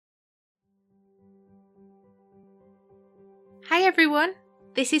Hi everyone,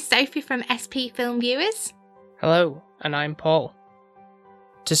 this is Sophie from SP Film Viewers. Hello, and I'm Paul.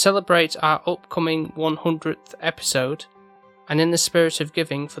 To celebrate our upcoming 100th episode, and in the spirit of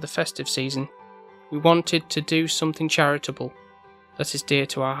giving for the festive season, we wanted to do something charitable that is dear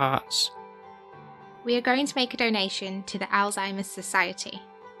to our hearts. We are going to make a donation to the Alzheimer's Society,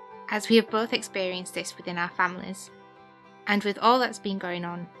 as we have both experienced this within our families. And with all that's been going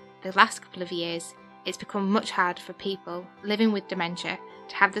on the last couple of years, it's become much harder for people living with dementia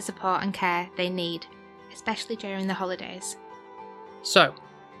to have the support and care they need, especially during the holidays. So,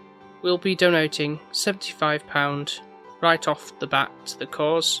 we'll be donating £75 right off the bat to the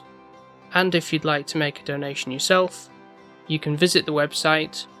cause, and if you'd like to make a donation yourself, you can visit the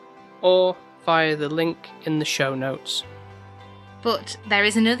website or via the link in the show notes. But there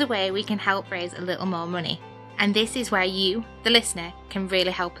is another way we can help raise a little more money, and this is where you, the listener, can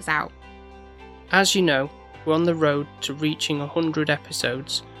really help us out. As you know, we're on the road to reaching 100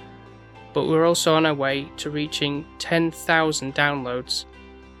 episodes, but we're also on our way to reaching 10,000 downloads.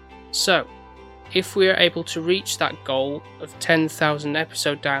 So, if we are able to reach that goal of 10,000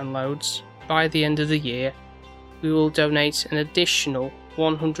 episode downloads by the end of the year, we will donate an additional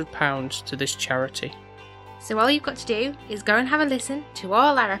 £100 to this charity. So all you've got to do is go and have a listen to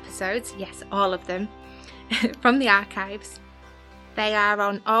all our episodes, yes, all of them, from the archives. They are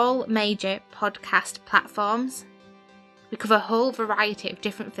on all major podcast platforms. We cover a whole variety of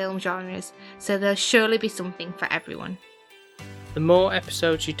different film genres, so there'll surely be something for everyone. The more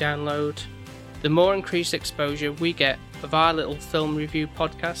episodes you download, the more increased exposure we get of our little film review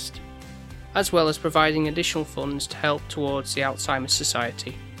podcast, as well as providing additional funds to help towards the Alzheimer's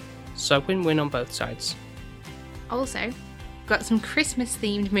Society. So win-win on both sides. Also, got some Christmas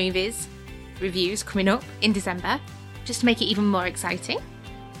themed movies reviews coming up in December, just to make it even more exciting.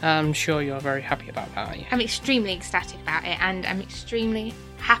 I'm sure you're very happy about that, aren't you? I'm extremely ecstatic about it, and I'm extremely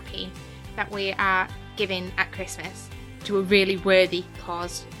happy that we are giving at Christmas to a really worthy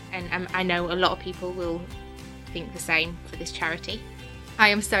cause, and I know a lot of people will think the same for this charity. I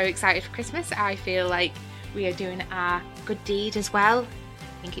am so excited for Christmas. I feel like we are doing our good deed as well.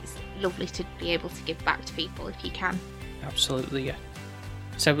 I think it's lovely to be able to give back to people if you can. Absolutely, yeah.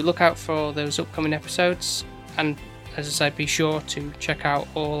 So we look out for those upcoming episodes, and as I said, be sure to check out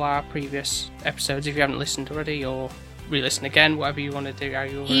all our previous episodes if you haven't listened already, or re-listen again, whatever you want to do, how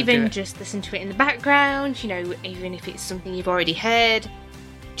you want to do it. Even just listen to it in the background, even if it's something you've already heard,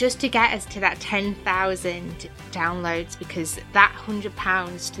 just to get us to that 10,000 downloads, because that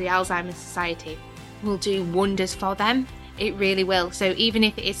 £100 to the Alzheimer's Society will do wonders for them. It really will. So even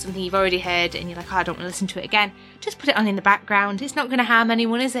if it is something you've already heard and you're like, oh, I don't want to listen to it again, just put it on in the background. It's not going to harm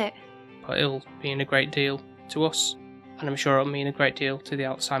anyone, is it? But it'll mean a great deal to us, and I'm sure it'll mean a great deal to the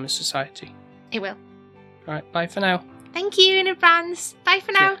Alzheimer's Society. It will. Right, bye for now. Thank you in advance. Bye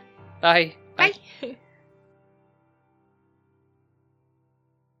for now. Yeah. Bye. Bye.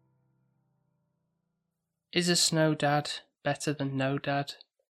 Is a snow dad better than no dad?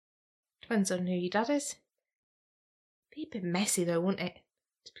 Depends on who your dad is. Be a bit messy though, wouldn't it?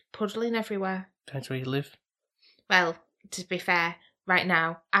 To be puddling everywhere. Depends where you live. Well, to be fair, right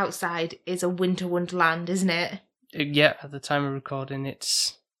now, outside is a winter wonderland, isn't it? Yeah, at the time of recording,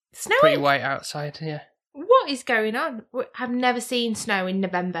 it's Snowing? pretty white outside, yeah. What is going on? I've never seen snow in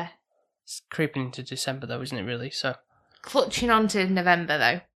November. It's creeping into December though, isn't it really? So Clutching on to November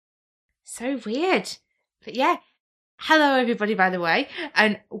though. So weird. But yeah, hello everybody by the way,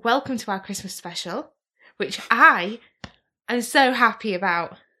 and welcome to our Christmas special, which I am so happy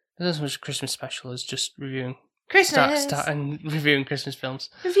about. It isn't so much a Christmas special as just reviewing Christmas. Start and reviewing Christmas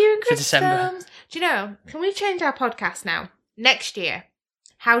films. Reviewing for Christmas December. films. Do you know, can we change our podcast now? Next year.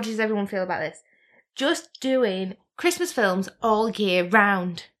 How does everyone feel about this? Just doing Christmas films all year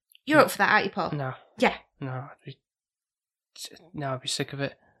round. You're up for that, aren't you, Paul? No. Yeah. No, I'd be sick of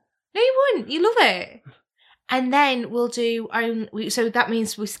it. No, you wouldn't. You love it. And then we'll do so that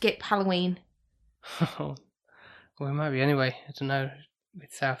means we skip Halloween. Well, it might be anyway. I don't know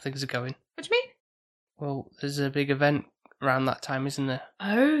with how things are going. What do you mean? Well, there's a big event around that time, isn't there?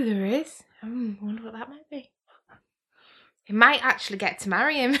 Oh, there is. I wonder what that might be. He might actually get to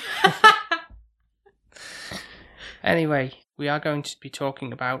marry him. Anyway, we are going to be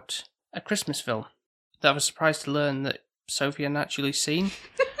talking about a Christmas film that I was surprised to learn that Sophie hadn't actually seen.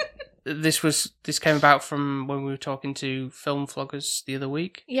 This came about from when we were talking to film vloggers the other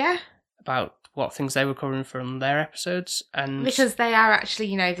week. Yeah. About what things they were covering from their episodes, and Because they are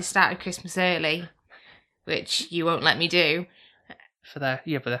actually, they started Christmas early, which you won't let me do. for their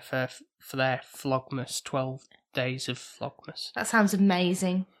Vlogmas 12 days of Vlogmas. That sounds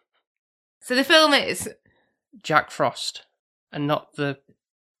amazing. So the film is Jack Frost. and not the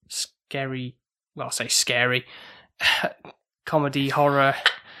scary, well, I'll say scary, comedy horror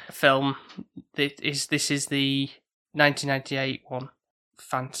film. This is the 1998 one,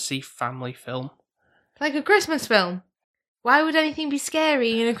 fantasy family film. Like a Christmas film. Why would anything be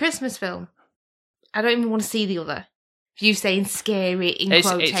scary in a Christmas film? I don't even want to see the other. If you saying scary in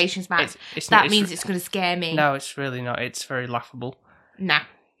quotations marks, that means it's going to scare me. No, it's really not. It's very laughable. Nah.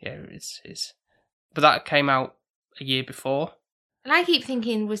 Yeah, it's. But that came out a year before. And I keep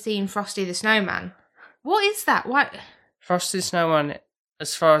thinking we're seeing Frosty the Snowman. What is that? What? Frosty the Snowman,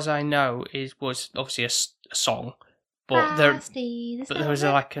 as far as I know, was obviously a song, but there was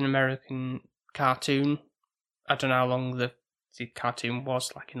like an American cartoon. I don't know how long the cartoon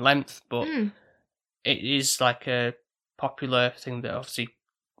was like in length, but it is like a popular thing that obviously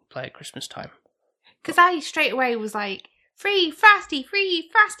play at Christmas time. Because I straight away was like, free Frosty,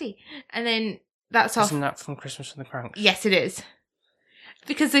 and then that's off. Isn't that from Christmas and the Cranks? Yes, it is.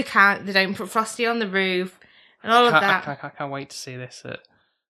 Because they don't put Frosty on the roof and all of that. I can't wait to see this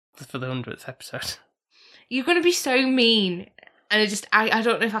for the 100th episode. You're going to be so mean, and I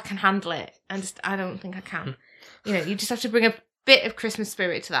don't know if I can handle it. I don't think I can. You just have to bring a bit of Christmas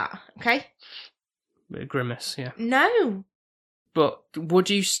spirit to that, okay? Bit of grimace, yeah. No. But would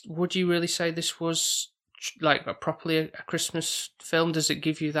you really say this was like properly a Christmas film? Does it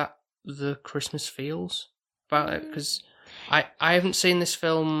give you the Christmas feels about it? Because I haven't seen this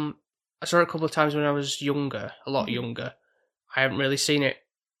film. I saw it a couple of times when I was younger, a lot younger. I haven't really seen it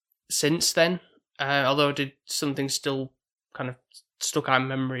since then. Although I did something still kind of stuck out in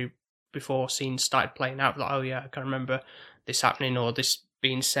memory before scenes started playing out. Like, oh yeah, I can remember this happening or this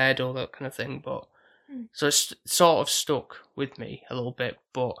being said or that kind of thing. But so it's sort of stuck with me a little bit.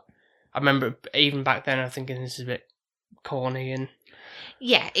 But I remember even back then, I was thinking this is a bit corny and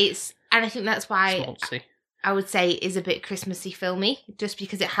and I think that's why schmaltzy. I would say it is a bit Christmassy filmy, just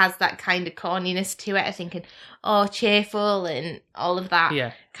because it has that kind of corniness to it. I'm thinking, cheerful and all of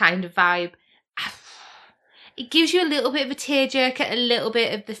that kind of vibe. It gives you a little bit of a tearjerker, a little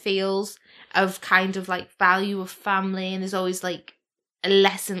bit of the feels of kind of like value of family, and there's always like a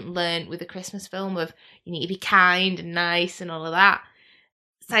lesson learned with a Christmas film of you need to be kind and nice and all of that.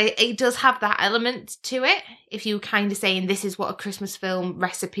 So it does have that element to it, if you were kind of saying this is what a Christmas film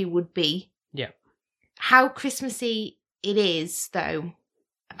recipe would be. Yeah. How Christmassy it is, though,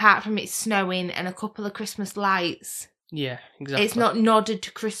 apart from it snowing and a couple of Christmas lights. Yeah, exactly. It's not nodded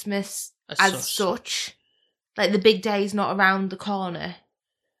to Christmas as such. Like the big day is not around the corner.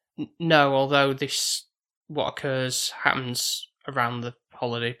 No, although what occurs happens around the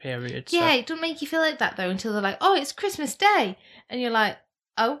holiday period. Yeah, so. It doesn't make you feel like that, though, until they're like, it's Christmas Day. And you're like,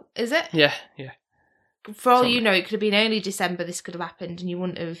 oh, is it? Yeah. For all you know, it could have been early December this could have happened and you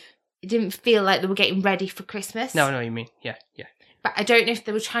wouldn't have... It didn't feel like they were getting ready for Christmas. No, I know what you mean. Yeah. But I don't know if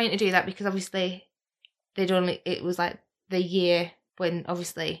they were trying to do that because obviously it was like the year when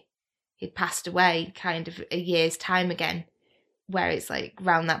obviously he'd passed away, kind of a year's time again, where it's like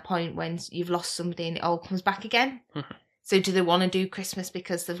around that point when you've lost somebody and it all comes back again. Mm-hmm. So do they want to do Christmas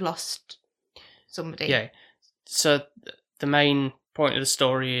because they've lost somebody? Yeah. So the main point of the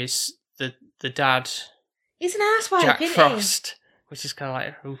story is the dad... He's an asswipe, Jack isn't Frost. Which is kind of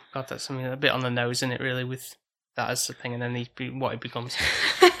like, oh god, that's something a bit on the nose, isn't it? Really, with that as the thing, and then what he becomes.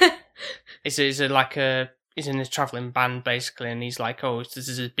 He's in a travelling band basically, and he's like, this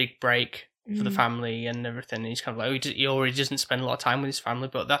is a big break for the family and everything. And he's kind of like, he already doesn't spend a lot of time with his family,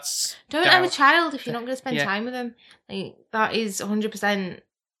 but that's don't have a child if you're not going to spend time with them. Like, that is 100%.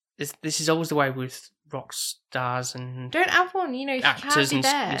 This is always the way with rock stars and don't have one. If actors you can't be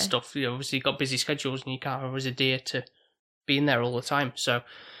there. and stuff. Obviously, you've got busy schedules, and you can't always adhere to being there all the time. So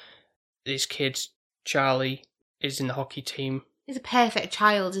this kid, Charlie, is in the hockey team. He's a perfect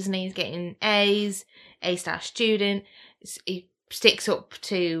child, isn't he? He's getting A's, A-star student. He sticks up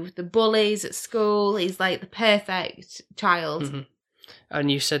to the bullies at school. He's like the perfect child. Mm-hmm.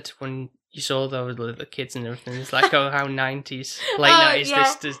 And you said when you saw those little kids and everything, it's like, how 90s, late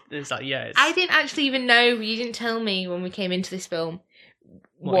 90s, it's like, I didn't actually even know, you didn't tell me when we came into this film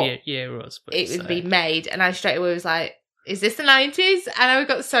what year it was. But it would be made, and I straight away was like, is this the 90s? And I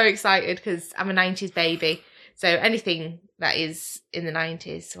got so excited because I'm a 90s baby. So anything that is in the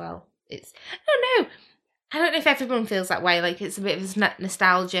 90s, well, it's... I don't know. I don't know if everyone feels that way. Like, it's a bit of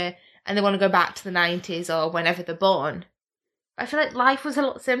nostalgia and they want to go back to the 90s or whenever they're born. I feel like life was a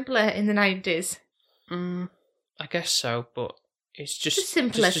lot simpler in the 90s. I guess so, but it's just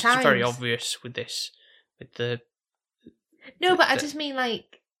simpler just times. Very obvious with this. With the... No, but I just mean,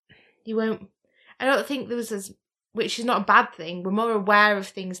 like, you won't... I don't think there was as... Which is not a bad thing. We're more aware of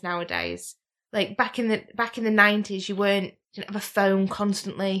things nowadays. Like back in the 90s, you weren't didn't have a phone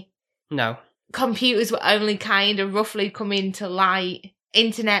constantly. No. Computers were only kind of roughly coming to light.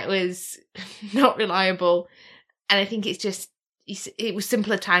 Internet was not reliable. And I think it was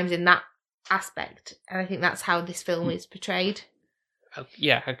simpler times in that aspect. And I think that's how this film is portrayed.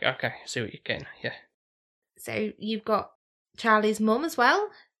 Yeah, okay, I see what you're getting, yeah. So you've got Charlie's mum as well.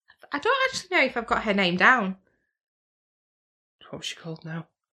 I don't actually know if I've got her name down. What was she called now?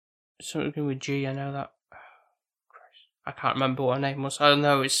 Something with G, I know that. Christ. I can't remember what her name was. I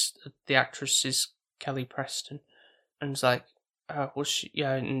know it's the actress is Kelly Preston. And it's like, was she?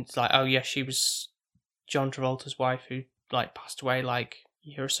 Yeah, and it's like, oh yeah, she was John Travolta's wife who like passed away like a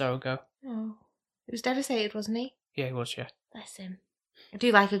year or so ago. Oh, he was devastated, wasn't he? Yeah, he was, yeah. Bless him. I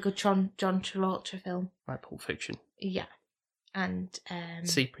do like a good John Travolta film. Like Pulp Fiction. Yeah. And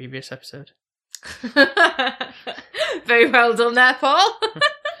see previous episode. Very well done there, Paul.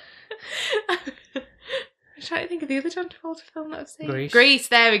 I'm trying to think of the other John Travolta film that I've seen. Grease,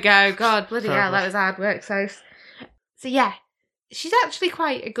 there we go. God, bloody hell, that was hard work. So yeah, she's actually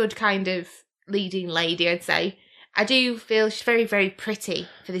quite a good kind of leading lady, I'd say. I do feel she's very, very pretty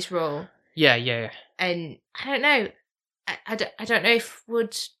for this role. Yeah. And I don't know. I don't know if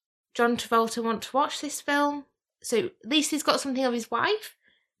would John Travolta want to watch this film. So at least he's got something of his wife.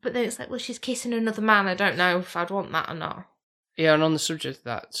 But then it's like, well, she's kissing another man. I don't know if I'd want that or not. Yeah, and on the subject of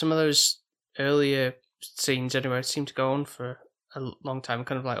that, some of those earlier scenes anyway seem to go on for a long time.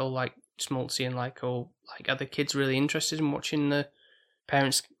 Kind of like all like schmaltzy and like all like are the kids really interested in watching the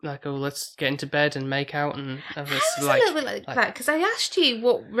parents like, oh, let's get into bed and make out and this like a little bit like that because I asked you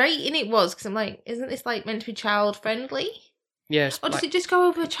what rating it was because I'm like, isn't this like meant to be child friendly? Yes. Or does it just go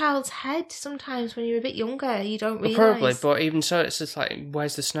over a child's head sometimes when you're a bit younger? You don't realise. Probably, but even so, it's just like,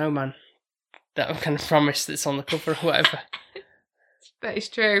 where's the snowman that I'm kind of promised that's on the cover or whatever? That is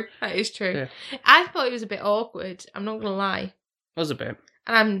true. Yeah. I thought it was a bit awkward. I'm not gonna lie. It was a bit.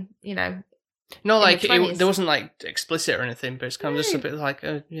 And I'm, you know. Not like there wasn't like explicit or anything, but it's kind of just a bit like,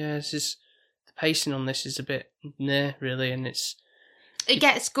 yeah, this is the pacing on this is a bit nah, really, and it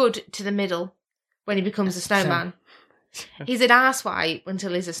gets good to the middle when he becomes a snowman. He's an arsewipe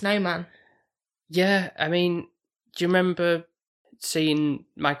until he's a snowman. Yeah, I mean, do you remember seeing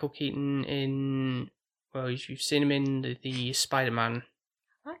Michael Keaton in? Well, you've seen him in the Spider-Man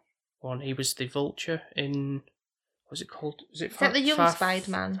one. He was the Vulture in. What was it called? Was it? Is that the young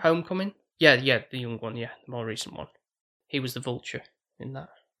Spider-Man? Homecoming. Yeah, the young one. Yeah, the more recent one. He was the Vulture in that.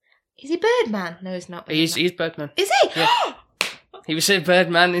 Is he Birdman? No, he's not. Birdman. He's Birdman. Is he? Yeah. He was a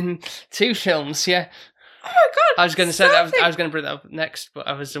Birdman in 2 films. Yeah. Oh my god! I was going to say that. I was going to bring that up next, but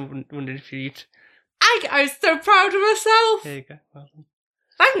I was wondering if you'd. I was so proud of myself. There you go. Well done.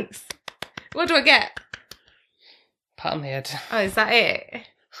 Thanks. What do I get? Pat on the head. Oh, is that it?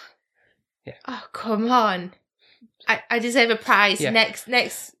 Yeah. Oh, come on! I deserve a prize. Yeah. Next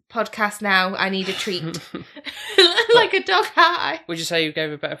podcast. Now I need a treat. Like a dog eye. Would you say you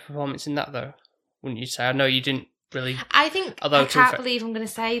gave a better performance in that though? Wouldn't you say? I know you didn't really. I think. I can't believe I'm going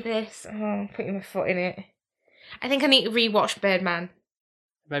to say this. Oh, I'm putting my foot in it. I think I need to rewatch Birdman.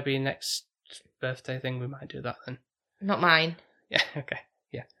 Maybe next birthday thing we might do that then. Not mine. Yeah. Okay.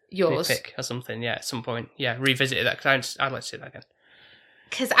 Yeah. Yours. Pick or something. Yeah. At some point. Yeah. Revisit that because I'd like to see that again.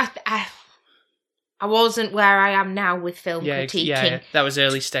 Because I wasn't where I am now with film critiquing. Yeah. That was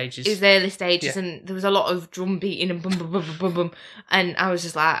early stages. It was early stages, and there was a lot of drum beating and boom, boom, boom, boom, boom, boom, and I was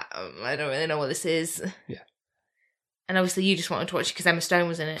just like, I don't really know what this is. Yeah. And obviously, you just wanted to watch it because Emma Stone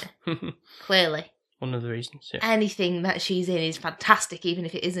was in it. Clearly. One of the reasons. Yeah. Anything that she's in is fantastic, even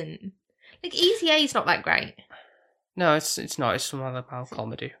if it isn't. Like Easy A's not that great. No, it's not. It's some other mild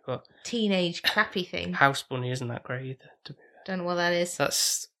comedy, but teenage crappy thing. House Bunny isn't that great either. Don't know what that is.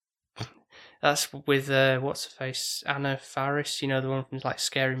 That's with what's her face, Anna Faris. You know, the one from like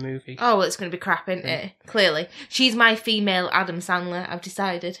Scary Movie. Oh, well, it's going to be crap, isn't it? Clearly, she's my female Adam Sandler. I've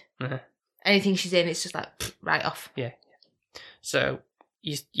decided. Uh-huh. Anything she's in, it's just like right off. Yeah. So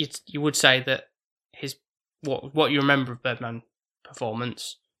you would say that his what you remember of Birdman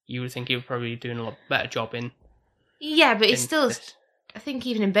performance, you would think he would probably be doing a lot better job in. Yeah, but he's still. This. I think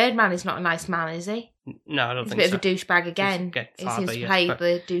even in Birdman, he's not a nice man, is he? No, I don't think so. He's a bit of a douchebag again. He seems to play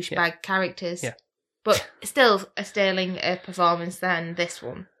the douchebag characters. Yeah. But still a sterling performance than this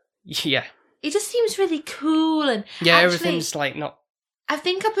one. Yeah. He just seems really cool and... Yeah, actually, everything's like not... I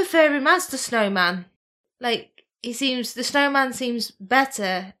think I prefer him as the snowman. Like, the snowman seems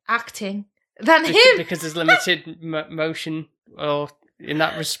better acting than him. Because there's limited motion or... in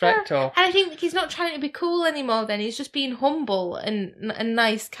that respect, or and I think he's not trying to be cool anymore. Then he's just being humble and a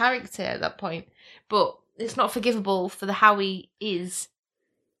nice character at that point. But it's not forgivable for how he is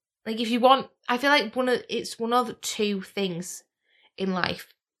Like, if you want, I feel like it's one of the two things in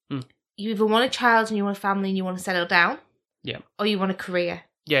life. You either want a child and you want a family and you want to settle down. Yeah. Or you want a career.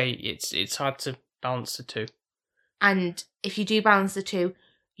 Yeah, it's hard to balance the two. And if you do balance the two,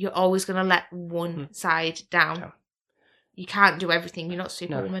 you're always going to let one side down. No. You can't do everything. You're not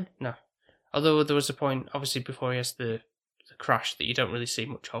Superwoman. No. Although there was a point, obviously, before he has the crash that you don't really see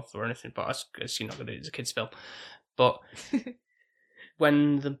much of or anything, but as you're not going to do, it's a kid's film. But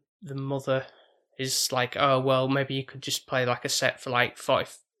when the mother is like, oh, well, maybe you could just play like a set for like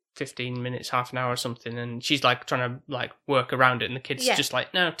 15 minutes, half an hour or something, and she's like trying to like work around it, and the kid's just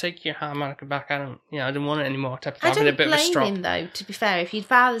like, no, take your harmonica back, I don't want it anymore. Type of I don't blame him though, to be fair. If your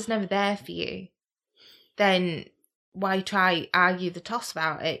father's never there for you, then why try argue the toss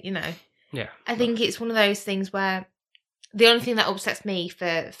about it, you know? Yeah. I think it's one of those things where the only thing that upsets me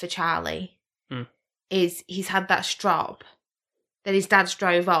for Charlie is he's had that strop that his dad's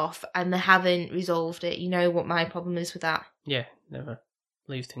drove off and they haven't resolved it. You know what my problem is with that? Yeah, never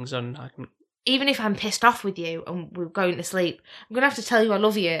leave things on. Even if I'm pissed off with you and we're going to sleep, I'm going to have to tell you I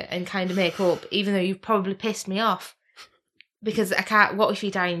love you and kind of make up, even though you've probably pissed me off. Because I can't, what if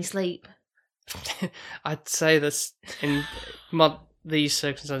you die in your sleep? I'd say this in these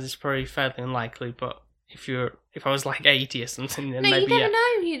circumstances probably fairly unlikely, but if I was like 80 or something, then maybe you never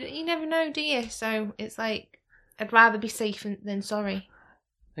know. You never know, do you? So it's like, I'd rather be safe than sorry.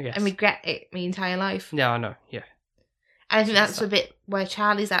 I guess. And regret it my entire life. Yeah, I know, yeah. I think that's a bit where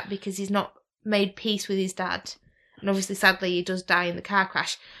Charlie's at, because he's not made peace with his dad. And obviously, sadly, he does die in the car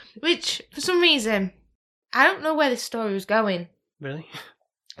crash. Which, for some reason, I don't know where this story was going. Really?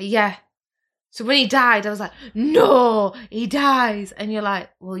 Yeah. So when he died, I was like, no, he dies. And you're like,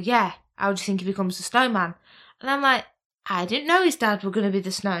 well, yeah, how do you think he becomes the snowman? And I'm like, I didn't know his dad were going to be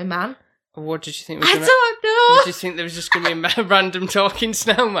the snowman. What did you think? I don't know. Did you think there was just going to be a random talking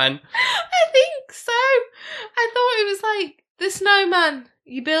snowman? I think so. I thought it was like the snowman.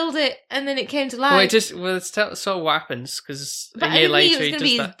 You build it, and then it came to life. It's sort of what happens, because a year later he does that. But I didn't think it was going to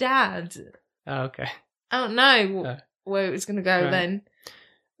be his dad. Oh, okay. I don't know where it was going to go then.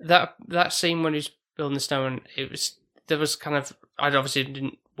 That scene when he's building the snowman, there was kind of,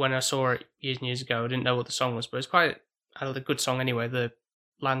 when I saw it years and years ago, I didn't know what the song was, but it's quite a good song anyway. The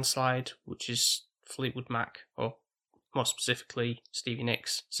Landslide, which is Fleetwood Mac, or more specifically Stevie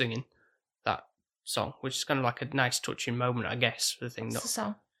Nicks singing that song, which is kind of like a nice touching moment, I guess, for the thing. What's the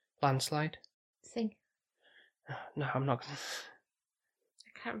song? Landslide. Sing. No, I'm not going to.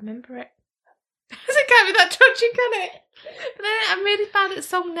 I can't remember it. It can't be that touching, can it? But then I'm really bad at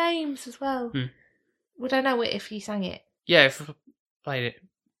song names as well. Would I know it if you sang it? Yeah, if I played it,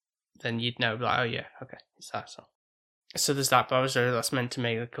 then you'd know, like, oh yeah, okay, it's that song. So there's that, but that's meant to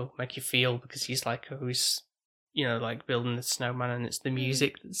make you feel, because he's like, he's, like building the snowman, and it's the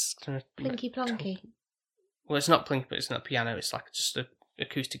music that's kind of Plinky plonky. Well, it's not plinky, but it's not piano. It's like just an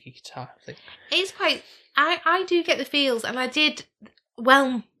acoustic guitar thing. It's quite. I do get the feels, and I did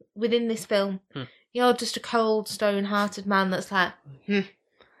well within this film. You're just a cold, stone-hearted man that's like,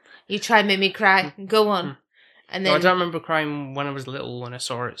 you try and make me cry. Go on. And then I don't remember crying when I was little when I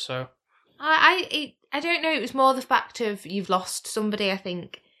saw it. So I don't know. It was more the fact of you've lost somebody, I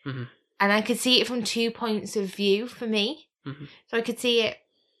think. And I could see it from 2 points of view for me. So I could see it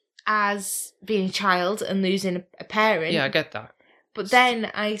as being a child and losing a parent. Yeah, I get that. But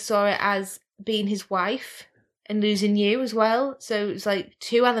then I saw it as being his wife and losing you as well. So it was like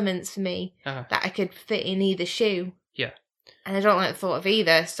two elements for me that I could fit in either shoe. Yeah. And I don't like the thought of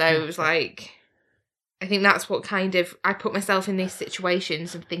either. So it was like, I think that's what kind of, I put myself in these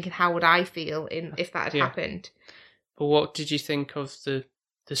situations and thinking, how would I feel if that had happened? But what did you think of the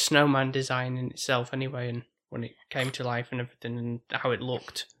snowman design in itself anyway, and when it came to life and everything, and how it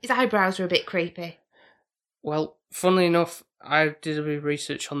looked? His eyebrows were a bit creepy. Well, funnily enough, I did a bit of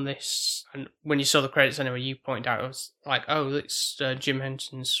research on this, and when you saw the credits anyway, you pointed out, I was like, oh, it's Jim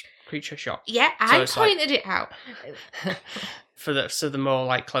Henson's Creature Shop. Yeah, I pointed it out. For the more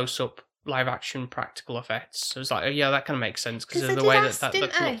like close-up live-action practical effects. So it was like, oh yeah, that kind of makes sense, because of the way that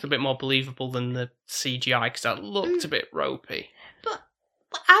looked a bit more believable than the CGI, because that looked a bit ropey. But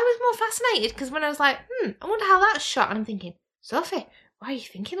I was more fascinated, because when I was like, I wonder how that's shot, and I'm thinking, Sophie, why are you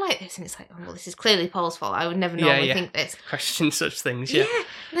thinking like this? And it's like, oh, well, this is clearly Paul's fault. I would never normally think this. Question such things, yeah. Yeah,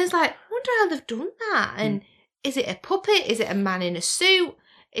 and I was like, I wonder how they've done that. And is it a puppet? Is it a man in a suit?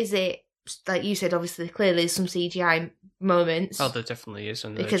 Is it, like you said, obviously, clearly some CGI moments. Oh, there definitely is.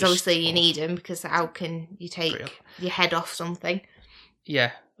 And because obviously you need them, because how can you take your head off something?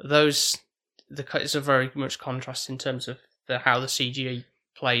 Yeah, it's a very much contrast in terms of how the CGI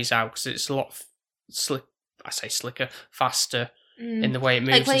plays out, because it's a lot slicker, faster, in the way it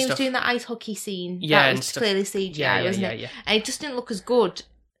moves. Like when and he was stuff. doing that ice hockey scene, Yeah, that and was stuff. clearly CGI, Yeah, wasn't it? yeah. And it just didn't look as good.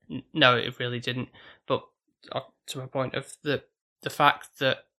 No, it really didn't. But to my point of the fact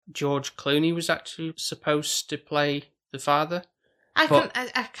that George Clooney was actually supposed to play the father. I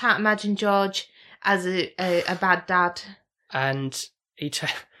can't imagine George as a bad dad. And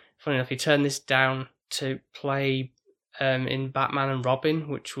funny enough, he turned this down to play in Batman and Robin,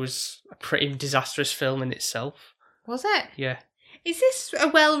 which was a pretty disastrous film in itself. Was it? Yeah. Is this a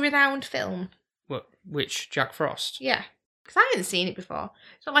well-renowned film? Which, Jack Frost? Yeah. Because I hadn't seen it before.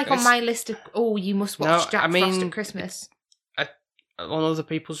 It's not like on my list of, you must watch Jack Frost at Christmas. On other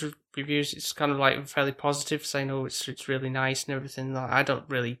people's reviews, it's kind of like fairly positive, saying, it's really nice and everything. I don't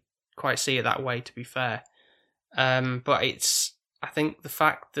really quite see it that way, to be fair. But I think the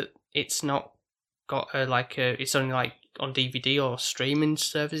fact that it's not got it's only like on DVD or streaming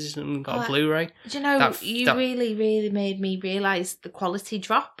services and got a Blu-ray. Do you know, really, really made me realise the quality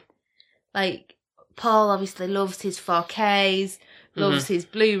drop. Like, Paul obviously loves his 4Ks, loves his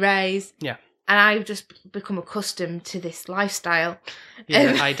Blu-rays. Yeah. And I've just become accustomed to this lifestyle.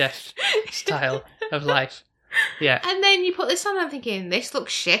 Yeah, high-def style of life. Yeah. And then you put this on and I'm thinking, this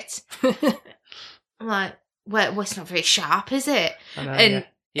looks shit. I'm like, well, it's not very sharp, is it? I know,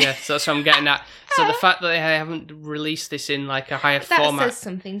 yeah, so that's what I'm getting at. So the fact that they haven't released this in like a higher format... That says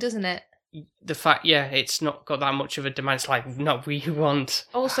something, doesn't it? The fact, it's not got that much of a demand. It's like, no, we want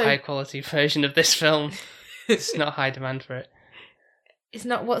also, a high-quality version of this film. It's not high demand for it. It's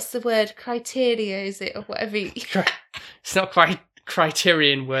not, what's the word, criteria, is it? Or whatever. It's not quite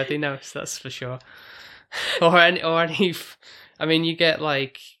criterion worthy, no, that's for sure. Or any, I mean, you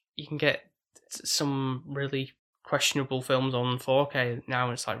can get some really questionable films on 4K now,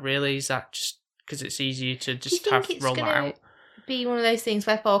 and it's like, really? Is that just because it's easier to just roll that out? Be one of those things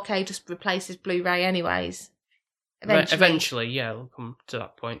where 4K just replaces Blu-ray anyways? Eventually, yeah, it'll come to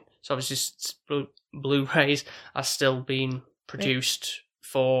that point. So obviously, Blu-rays are still being produced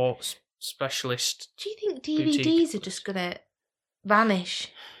for specialist. Do you think DVDs are just going to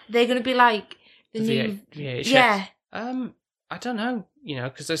vanish? They're going to be like the new... VHS? Yeah. I don't know,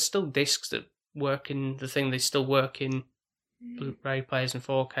 because there's still discs that work in the thing. They still work in Blu-ray players and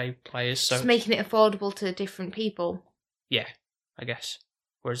 4K players. So just making it affordable to different people. Yeah, I guess.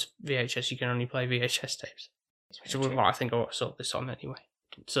 Whereas VHS, you can only play VHS tapes. Which is what I think I saw this on anyway.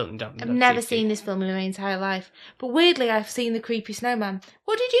 Certainly don't. I've never seen this film in my entire life, but weirdly, I've seen The Creepy Snowman.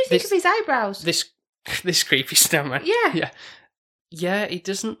 What did you think of his eyebrows? This creepy snowman. Yeah. He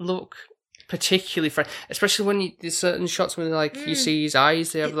doesn't look particularly friendly, especially when there's certain shots where you see his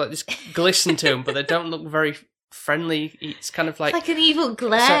eyes. They have like this glisten to them, but they don't look very friendly. It's kind of like an evil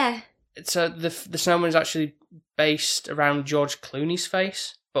glare. So the snowman is actually based around George Clooney's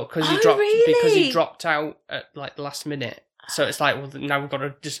face, but because he dropped out at like the last minute. So it's like, well, now we've got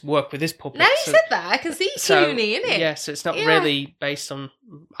to just work with this puppet. Now you said that, I can see Clooney in it. Yeah, so it's not really based on...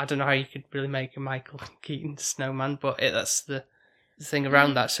 I don't know how you could really make a Michael Keaton snowman, but that's the thing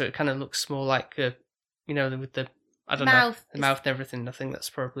around that. So it kind of looks more like, with the... I don't know, the mouth and everything. I think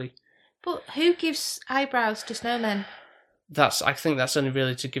that's probably... But who gives eyebrows to snowmen? I think that's only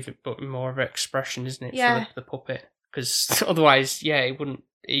really to give it more of an expression, isn't it, for the puppet? Because otherwise, it wouldn't...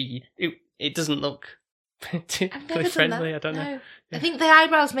 It doesn't look... particularly friendly. I don't know. I think the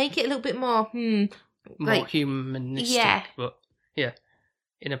eyebrows make it a little bit more more humanistic, but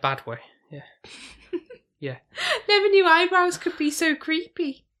in a bad way. Yeah. Never knew eyebrows could be so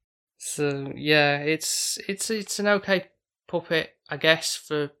creepy. So it's an okay puppet, I guess,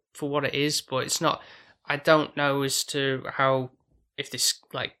 for what it is, but it's not. I don't know as to how, if this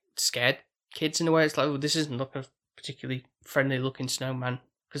scared kids in a way. It's like, this isn't a particularly friendly looking snowman,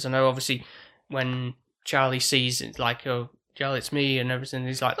 because I know obviously when Charlie sees it, like, oh, Charlie, it's me, and everything.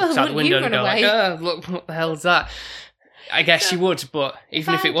 He's like, looks out the window and go like, oh, look, what the hell is that? I guess you would, but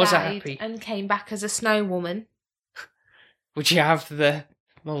even if it was a happy... and came back as a snow woman... Would you have the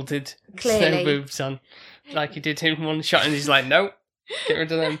moulded snow boobs on? Like you did in one shot, and he's like, nope, get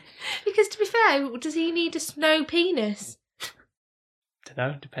rid of them. Because to be fair, does he need a snow penis? Don't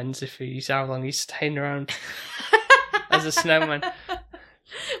know, depends how long he's staying around as a snowman.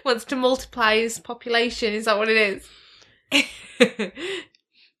 Wants to multiply his population, is that what it is?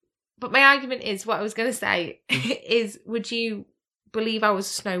 But my argument is, what I was going to say is, would you believe I was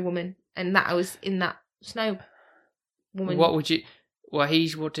a snow woman and that I was in that snow woman? What did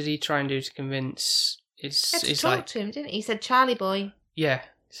he try and do to convince He had to talk to him, didn't he? He said, Charlie boy. Yeah,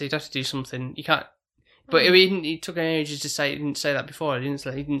 so he'd have to do something. You can't... But he took an ages to say... He didn't say that before. He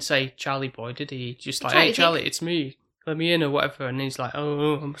didn't say Charlie boy, did he? Just like, hey, Charlie, it's me. Let me in or whatever. And he's like,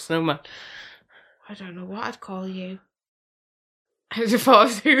 oh, I'm a snowman. I don't know what I'd call you. I just thought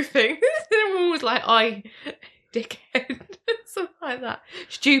of two things. Everyone was like, "Oi, dickhead," something like that.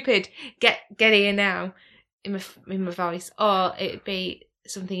 Stupid. Get here now. In my voice, or it'd be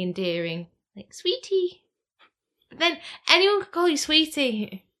something endearing like sweetie. But then anyone could call you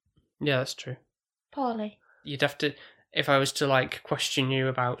sweetie. Yeah, that's true. Poorly. You'd have to, if I was to like question you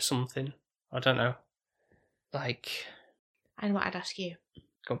about something, I don't know, like. I know what I'd ask you.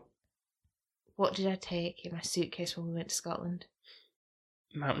 Go. What did I take in my suitcase when we went to Scotland?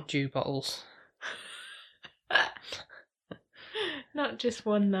 Mountain Dew bottles. Not just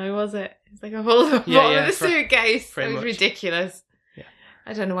one though, was it? It's like a whole bottle of the suitcase. It was ridiculous. Yeah.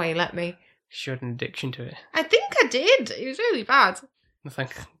 I don't know why you let me. You had an addiction to it. I think I did. It was really bad. Well,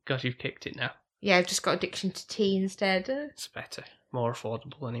 thank God you've kicked it now. Yeah, I've just got addiction to tea instead. It's better. More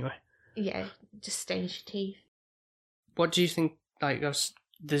affordable anyway. Yeah, just stains your teeth. What do you think, like,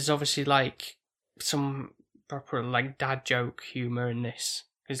 there's obviously, like, some proper, like, dad joke humour in this.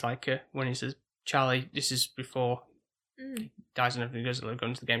 Because, like, when he says, Charlie, this is before he dies and everything, goes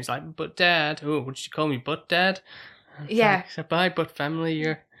to the game, he's like, but dad, what did you call me, but dad? Yeah. Like, so, bye, but family,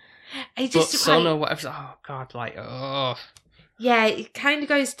 you're... But son or whatever. Oh, God, like, oh... Yeah, it kind of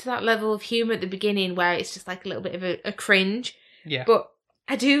goes to that level of humour at the beginning where it's just like a little bit of a cringe. Yeah. But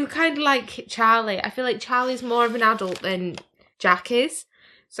I do kind of like Charlie. I feel like Charlie's more of an adult than Jack is.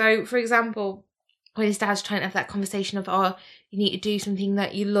 So, for example, when his dad's trying to have that conversation of, oh, you need to do something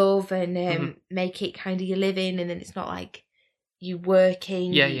that you love and make it kind of your living, and then it's not like you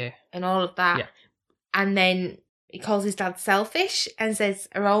working and all of that. Yeah. And then he calls his dad selfish and says,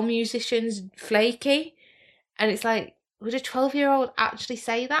 are all musicians flaky? And it's like, would a 12-year-old actually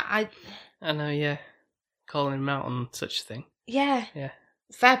say that? I know, yeah. Calling him out on such a thing. Yeah. Yeah.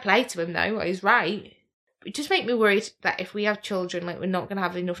 Fair play to him, though. He's right. It just makes me worried that if we have children, like, we're not going to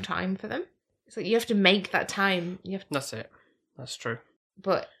have enough time for them. It's like you have to make that time. That's it. That's true.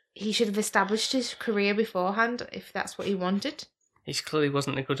 But he should have established his career beforehand if that's what he wanted. He clearly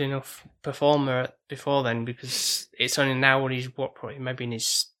wasn't a good enough performer before then, because it's only now when he's, probably maybe in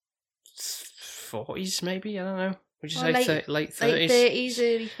his 40s, maybe? I don't know. Would you say late 30s? Late 30s,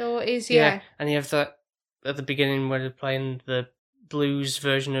 early 40s, yeah. And you have that at the beginning where they're playing the blues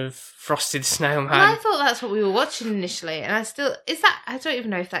version of Frosty the Snowman. Well, I thought that's what we were watching initially, and I don't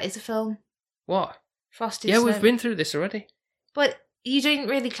even know if that is a film. What? Frosty the Snowman. Yeah, we've been through this already. But you didn't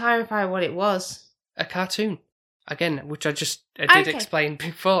really clarify what it was. A cartoon. Again, which I did explain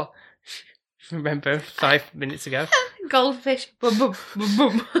before. Remember 5 minutes ago. Goldfish. Boom, boom, boom,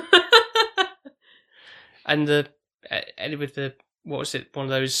 boom. And with the, what was it, one of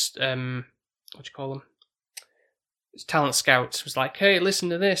those, what do you call them? Talent scouts was like, hey, listen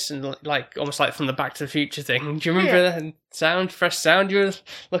to this, and like almost like from the Back to the Future thing. Do you remember that fresh sound you were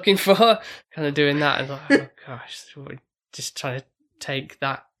looking for? Kind of doing that, and like, oh gosh, we're just trying to take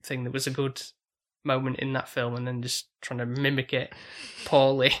that thing that was a good moment in that film and then just trying to mimic it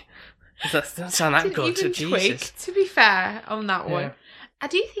poorly. That doesn't sound that good. Even Jesus. To be fair, on that one, I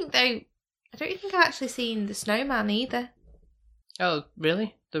do think though. I don't think I've actually seen The Snowman either. Oh,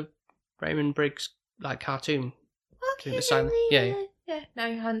 really? The Raymond Briggs like cartoon. Okay, yeah. No, I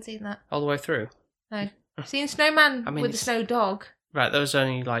haven't seen that. All the way through? No. I've seen Snowman with the Snow Dog. Right, that was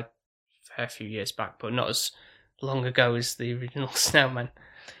only like a fair few years back, but not as long ago as the original Snowman.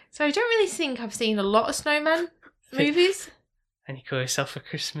 So I don't really think I've seen a lot of Snowman movies. And you call yourself a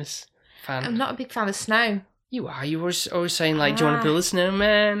Christmas fan? I'm not a big fan of snow. You are. You were always saying, like, do you want to build a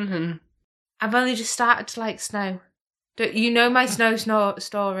snowman? And I've only just started to like snow. You know my snow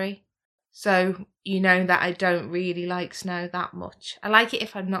story. So you know that I don't really like snow that much. I like it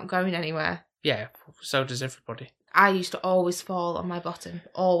if I'm not going anywhere. Yeah, so does everybody. I used to always fall on my bottom.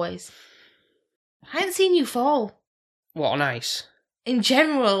 Always. I haven't seen you fall. What, on ice? In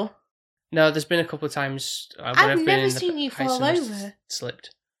general. No, there's been a couple of times when I've never seen you fall over.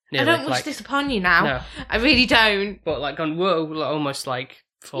 Slipped. Nearly, I don't wish this upon you now. No. I really don't. But like gone, whoa, like, almost like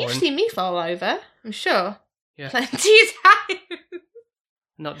falling. You've seen me fall over, I'm sure. Yeah. Plenty of times.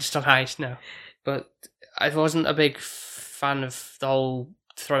 Not just on ice, no. But I wasn't a big fan of the whole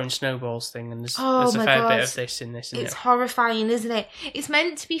throwing snowballs thing, and there's a fair bit of this in this. It's horrifying, isn't it? It's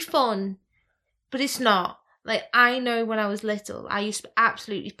meant to be fun, but it's not. Like, I know when I was little, I used to be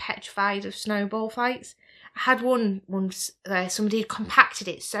absolutely petrified of snowball fights. I had one once where somebody had compacted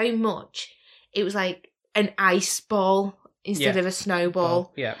it so much, it was like an ice ball instead of a snowball.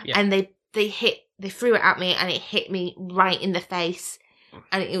 Oh, yeah. And they threw it at me and it hit me right in the face.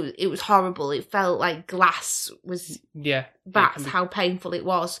 And it was horrible. It felt like glass was... Yeah. That's how painful it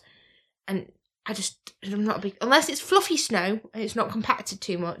was. And I'm not a big... Unless it's fluffy snow and it's not compacted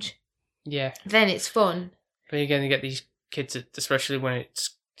too much. Yeah. Then it's fun. But you're going to get these kids, especially when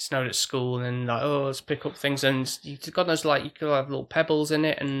it's snowed at school, and then like, oh, let's pick up things, and God knows, like, you could have little pebbles in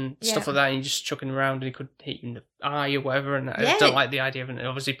it and stuff like that, and you're just chucking around, and it could hit you in the eye or whatever. And I don't like the idea of it.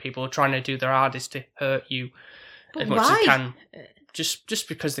 Obviously, people are trying to do their hardest to hurt you as much as they can, just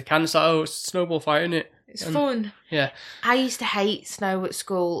because they can. It's like, oh, it's a snowball fight, isn't it? It's fun. Yeah. I used to hate snow at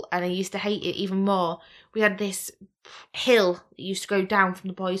school, and I used to hate it even more. We had this hill that used to go down from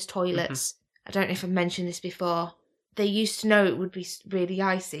the boys' toilets. I don't know if I've mentioned this before. They used to know it would be really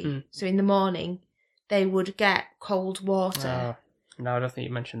icy. So in the morning, they would get cold water. No, I don't think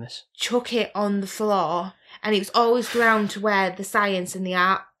you mentioned this. Chuck it on the floor, and it was always ground to where the science and the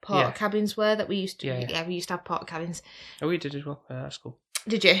art porta cabins were that we used to. Yeah, we used to have porta cabins. Oh, we did as well. That's cool.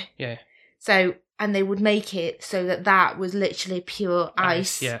 Did you? Yeah. So, and they would make it so that was literally pure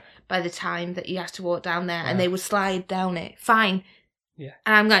ice by the time that you had to walk down there, and they would slide down it. Fine. Yeah.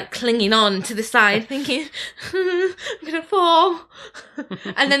 And I'm like clinging on to the side thinking, I'm going to fall.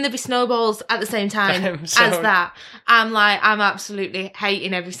 And then there'd be snowballs at the same time as that. I'm absolutely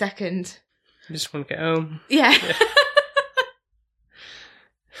hating every second. I just want to get home. Yeah.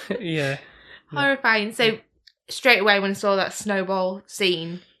 Yeah. Horrifying. So straight away when I saw that snowball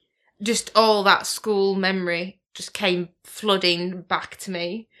scene, just all that school memory just came flooding back to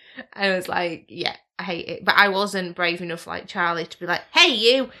me. I was like, yeah, I hate it. But I wasn't brave enough like Charlie to be like, hey,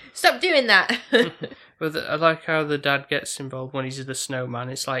 you, stop doing that. Well, I like how the dad gets involved when he's the snowman.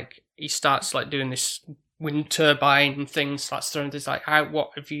 It's like he starts like doing this wind turbine thing, starts throwing this like,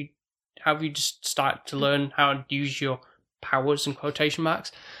 how have you just started to learn how to use your powers in quotation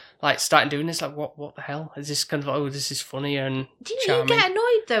marks? Like, starting doing this, like, what the hell? Is this kind of, oh, this is funny and charming? You get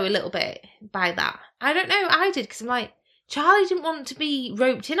annoyed, though, a little bit by that? I don't know, I did, because I'm like, Charlie didn't want to be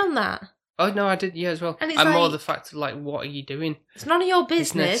roped in on that. Oh, no, I did, yeah, as well. And like, more the fact of, like, what are you doing? It's none of your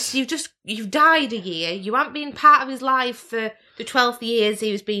business. You've died a year. You haven't been part of his life for the 12 years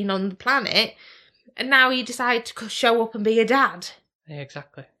he was being on the planet. And now you decide to show up and be a dad. Yeah,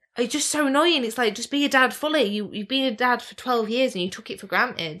 exactly. It's just so annoying. It's like, just be a dad fully. You've been a dad for 12 years and you took it for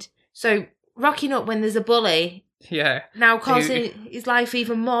granted. So, rocking up when there's a bully. Yeah. Now causing his life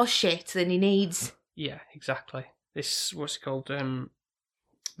even more shit than he needs. Yeah, exactly. This, what's it called?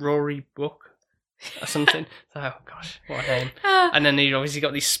 Rory Book or something. Oh, gosh, what a name. And then he obviously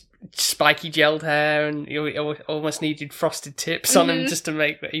got these spiky gelled hair, and he almost needed frosted tips on him just to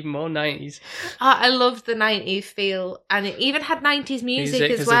make it even more 90s. I loved the 90s feel, and it even had 90s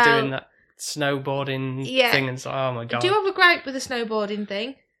music as well. Because they're doing that snowboarding thing, and so, oh my god. Do you have a gripe with the snowboarding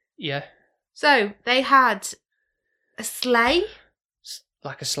thing? Yeah. So, they had a sleigh?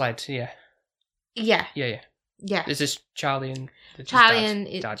 Like a sled, yeah. Yeah. Yeah. This is Charlie and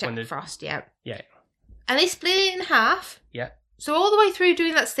Jack Frost, yeah. Yeah. And they split it in half. Yeah. So all the way through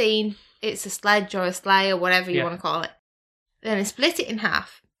doing that scene, it's a sledge or a sleigh or whatever you want to call it. Then they split it in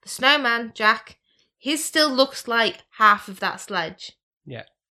half. The snowman, Jack, his still looks like half of that sledge. Yeah.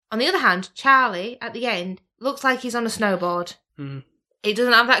 On the other hand, Charlie, at the end, looks like he's on a snowboard. Mm. It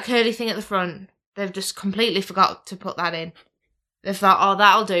doesn't have that curly thing at the front. They've just completely forgot to put that in. They've thought, oh,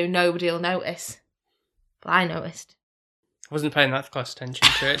 that'll do, nobody will notice. But I noticed. I wasn't paying that close attention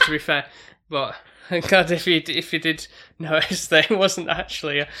to it, to be fair. But, God, if you did notice that it wasn't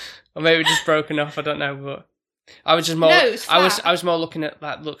actually, or maybe just broken off, I don't know, but I was just more, I was more looking at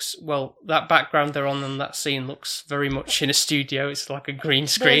that background they're on, and that scene looks very much in a studio. It's like a green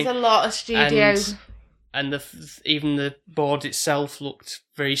screen. There's a lot of studios. And even the board itself looked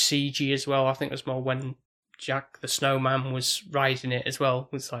very CG as well. I think it was more when Jack the Snowman was riding it as well.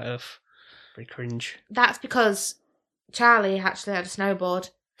 It was like, very cringe. That's because Charlie actually had a snowboard.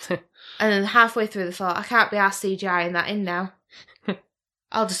 And then halfway through they thought, I can't be arsed CGIing that in now.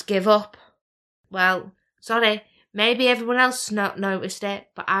 I'll just give up. Well, sorry, maybe everyone else not noticed it,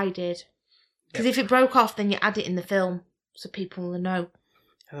 but I did. Because if it broke off, then you add it in the film, so people will know.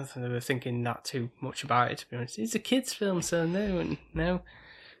 I don't think they were thinking that too much about it, to be honest. It's a kids' film, so no,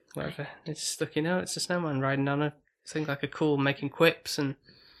 whatever. It's stuck in out. It's a snowman riding on a thing like a cool, making quips and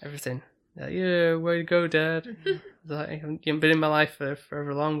everything. Like, yeah, where you go, Dad? Like, you haven't been in my life for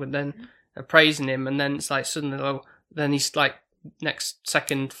forever long, but then they're praising him, and then it's like suddenly, then he's like, next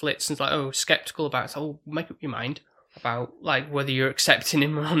second flits and it's like, skeptical about it. So, make up your mind about like whether you're accepting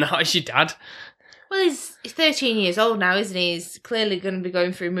him or not as your dad. Well, he's 13 years old now, isn't he? He's clearly going to be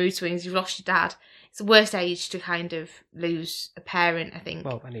going through mood swings. You've lost your dad. It's the worst age to kind of lose a parent, I think.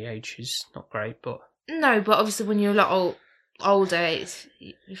 Well, any age is not great, but... No, but obviously when you're a lot older,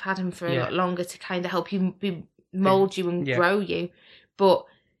 you've had him for a lot longer to kind of help you mould you and grow you. But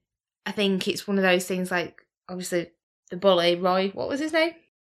I think it's one of those things like, obviously, the bully, Roy, what was his name?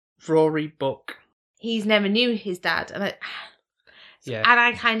 Rory Buck. he's never knew his dad. And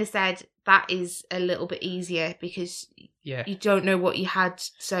I kind of said that is a little bit easier because you don't know what you had,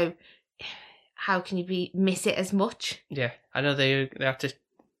 so how can you miss it as much? Yeah, I know they have to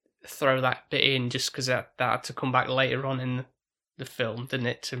throw that bit in just because that had to come back later on in the film, didn't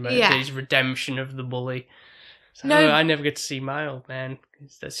it? To make his redemption of the bully. So, I never get to see my old man.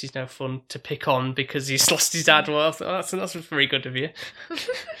 He's no fun to pick on because he's lost his dad. Well, that's very good of you.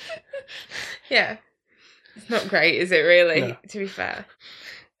 Yeah. It's not great, is it, really, No. to be fair?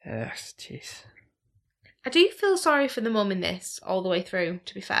 Jeez. I do feel sorry for the mum in this all the way through,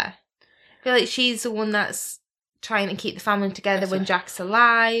 to be fair. I feel like she's the one that's trying to keep the family together when Jack's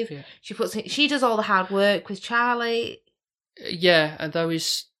alive. Yeah. She does all the hard work with Charlie. Yeah, and though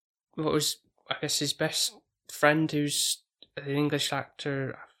his his best friend, who's an English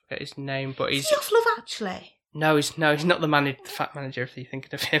actor, I forget his name, but he's... Is he off Love Actually? No, he's not the fat manager, if you're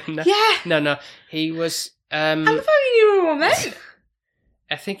thinking of him. No. Yeah. No, he was... I love how you knew him then.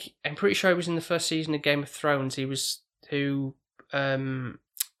 I'm pretty sure he was in the first season of Game of Thrones. He was who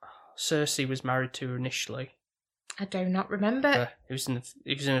Cersei was married to initially. I do not remember. He was in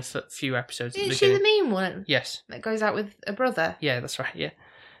a few episodes. Isn't she the mean one? Yes. That goes out with a brother? Yeah, that's right, yeah.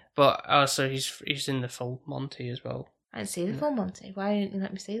 But also he's in the full Monty as well. I didn't see the full Monty. Why didn't you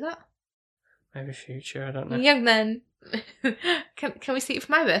let me see that? Maybe future, I don't know. Young men. Can we see it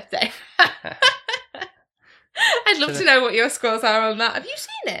for my birthday? I'd love to know what your scores are on that. Have you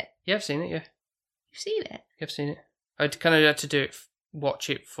seen it? Yeah, I've seen it, yeah. You've seen it? Yeah, I've seen it. I kind of had to watch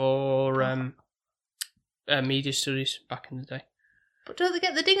it for media studies back in the day. But don't they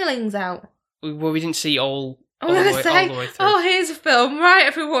get the dinglings out? We didn't see all the way through. Oh, here's a film. Right,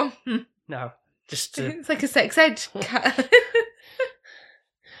 everyone. No, just... It's like a sex ed.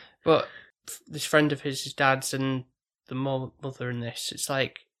 But this friend of his dad's and the mother in this, it's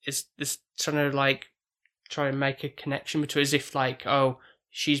like, it's trying to try and make a connection between, as if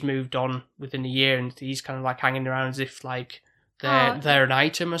she's moved on within a year and he's kind of hanging around as if they're an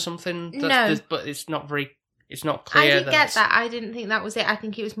item or something. No. But it's not clear. I didn't get that. I didn't think that was it. I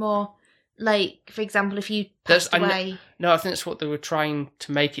think it was more for example, if you passed away. No, I think that's what they were trying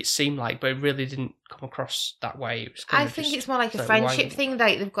to make it seem like, but it really didn't come across that way. It was I think it's more like a friendship thing.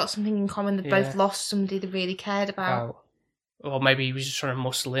 They've got something in common. They've both lost somebody they really cared about. Or maybe he was just trying to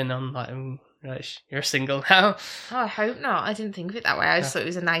muscle in on you're single now. Oh, I hope not. I didn't think of it that way. I just thought he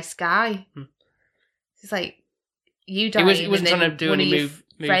was a nice guy. It's like you dying. He wasn't trying to do any moves.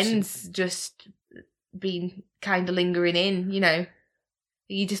 Friends just been kind of lingering in,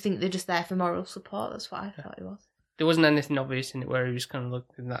 You just think they're just there for moral support. That's what I thought it was. There wasn't anything obvious in it where he was kind of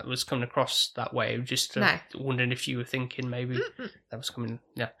looking that was coming across that way. Just wondering if you were thinking maybe that was coming.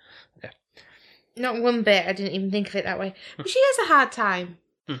 Yeah. Okay. Not one bit. I didn't even think of it that way. But she has a hard time.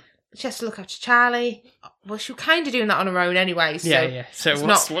 She has to look after Charlie. Well, she was kind of doing that on her own anyway. So yeah. So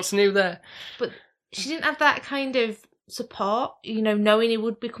what's new there? But she didn't have that kind of support, knowing he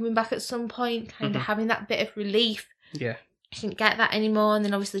would be coming back at some point, kind of having that bit of relief. Yeah. She didn't get that anymore. And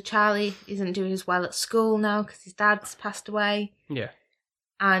then obviously Charlie isn't doing as well at school now because his dad's passed away. Yeah.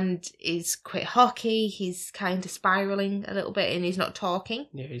 And he's quit hockey. He's kind of spiralling a little bit and he's not talking.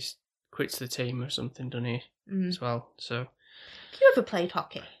 Yeah, he's quits the team or something, doesn't he, as well? So. Have you ever played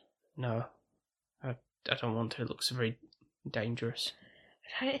hockey? No. I don't want to. It looks very dangerous.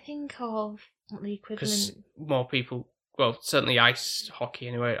 I don't think of what the equivalent... Because more people... Well, certainly ice hockey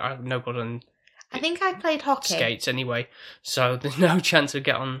anyway. I'm no good on... I think I played hockey. Skates anyway, so there's no chance of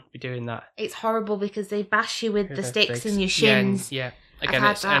be doing that. It's horrible because they bash you with the sticks in your shins. Yeah. Again,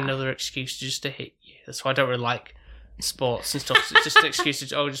 it's another excuse just to hit you. That's why I don't really like sports and stuff. It's just an excuse to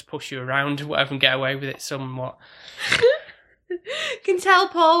just push you around, whatever, and get away with it somewhat. Can tell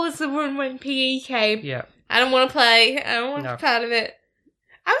Paul was the one when PE came. Yeah. I don't want to play. I don't want to be part of it.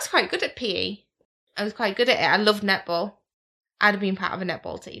 I was quite good at PE. I was quite good at it. I loved netball. I'd have been part of a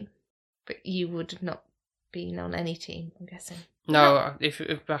netball team. But you would have not been on any team, I'm guessing. No, if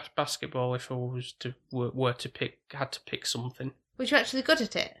basketball, if I was to had to pick something. Was you actually good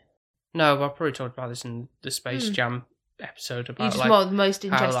at it? No, but I probably talked about this in the Space Jam episode about you're just more the most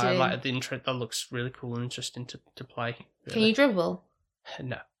interested in. Like the intro that looks really cool and interesting to play. Really. Can you dribble?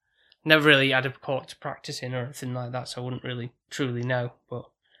 No, never really had a court to practice in or anything like that, so I wouldn't really truly know. But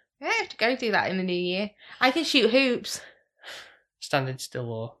I have to go do that in the new year. I can shoot hoops. Standing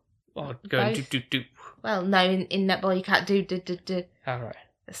still or going do. Well, no, in netball you can't do. All right.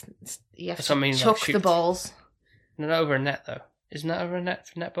 You have to chuck the balls. No, not over a net though. Isn't that over a net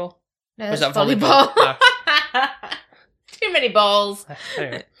for netball? No, that's volleyball. No. Too many balls.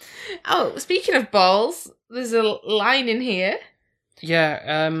 Anyway. Oh, speaking of balls, there's a line in here.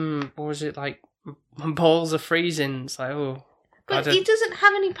 Yeah. What was it like? my balls are freezing. It's like, oh. But he doesn't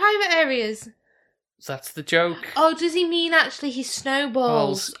have any private areas. That's the joke. Oh, does he mean actually his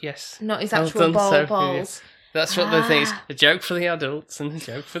snowballs? Balls, yes. Not his Well actual done, Sophie. balls. That's what the thing is. A joke for the adults and a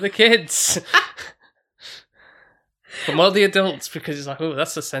joke for the kids. But more the adults, because it's like, oh,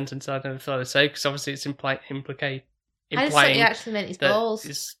 that's a sentence I never thought I'd say, because obviously it's implying I just thought you actually meant his balls.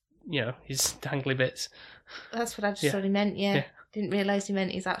 His dangly bits. That's what I just thought he meant, yeah. Didn't realise he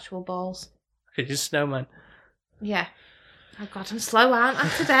meant his actual balls. He's a snowman. Yeah. Oh God, I'm slow, aren't I,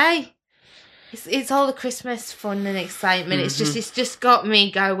 today? It's all the Christmas fun and excitement. Mm-hmm. It's just got me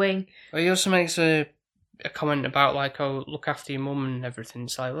going. Well, he also makes a comment about, like, oh, look after your mum and everything.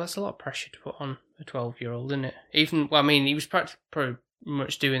 It's like, well, that's a lot of pressure to put on a 12-year-old, isn't it? Even, well, I mean, he was pretty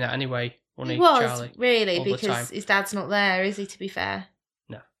much doing that anyway, wasn't he, Charlie? Really, because his dad's not there, is he, to be fair?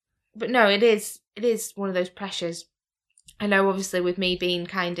 No. But no, it is one of those pressures. I know, obviously, with me being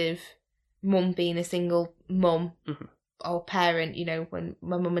kind of mum, being a single mum or parent, when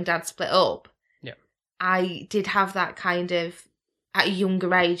my mum and dad split up, I did have that kind of, at a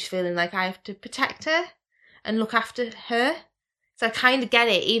younger age, feeling like I have to protect her and look after her. So I kind of get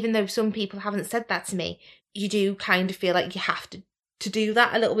it, even though some people haven't said that to me. You do kind of feel like you have to do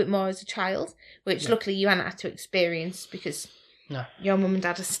that a little bit more as a child, which luckily you haven't had to experience because your mum and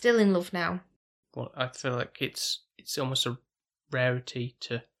dad are still in love now. Well, I feel like it's almost a rarity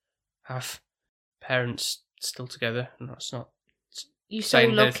to have parents still together, and that's not You're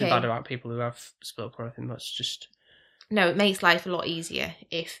saying so lucky. anything bad about people who have split up or anything. That's just no. It makes life a lot easier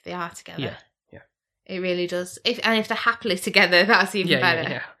if they are together. Yeah. It really does. If they're happily together, that's even better.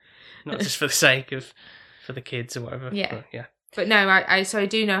 Yeah. Not just for the sake of for the kids or whatever. Yeah. But, yeah. But no, I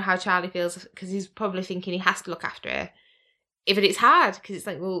do know how Charlie feels because he's probably thinking he has to look after her. But it's hard because it's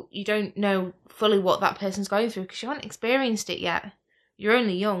like, well, you don't know fully what that person's going through because you haven't experienced it yet. You're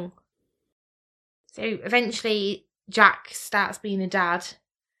only young. So eventually Jack starts being a dad,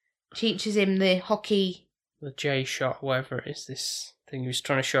 teaches him the hockey. The J shot, whatever it is, this thing he was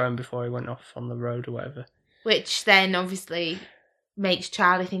trying to show him before he went off on the road or whatever. Which then obviously makes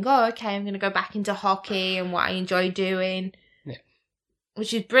Charlie think, oh, okay, I'm going to go back into hockey and what I enjoy doing. Yeah.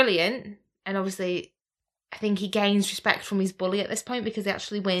 Which is brilliant. And obviously, I think he gains respect from his bully at this point because they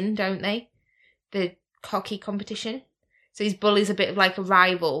actually win, don't they? The hockey competition. So his bully's a bit of like a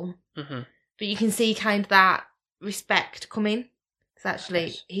rival. Mm-hmm. But you can see kind of that respect coming. Because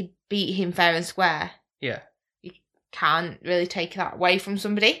actually, he beat him fair and square. Yeah. You can't really take that away from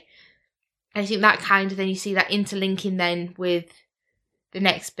somebody. I think that kind of, then you see that interlinking then with the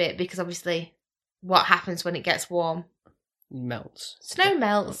next bit, because obviously what happens when it gets warm? Melts. Snow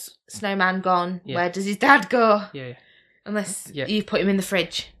melts. Snowman gone. Yeah. Where does his dad go? Yeah. Unless you put him in the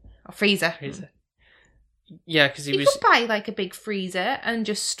fridge or freezer. Yeah, because he was... You could buy like a big freezer and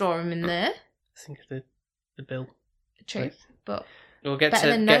just store him in there. Think of the bill. True, right. But we'll get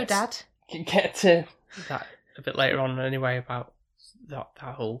better than no dad. Get to that a bit later on anyway about that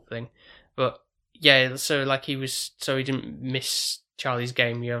whole thing. But yeah, so like he didn't miss Charlie's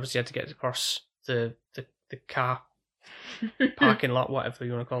game. You obviously had to get across the car parking lot, whatever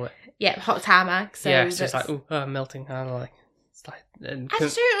you want to call it. Yeah, hot tarmac. So it's like melting. I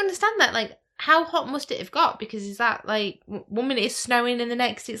just don't understand that. Like, how hot must it have got? Because is that like 1 minute it's snowing and the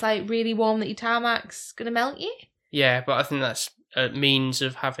next it's like really warm that your tarmac's gonna melt you? Yeah, but I think that's a means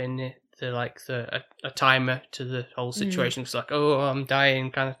of having a timer to the whole situation. It's like, oh, I'm dying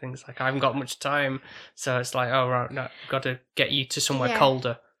kind of things. Like, I haven't got much time. So it's like, oh, right, no, got to get you to somewhere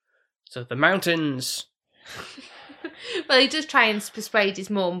colder. So the mountains. Well, he does try and persuade his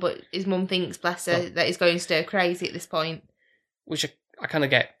mum, but his mum thinks, bless her, that he's going stir crazy at this point. Which I kind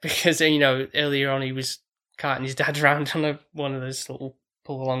of get, because, earlier on he was carting his dad around on one of those little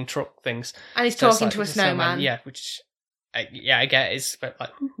pull-along truck things. And he's talking to a snowman. Yeah, which... I get it's but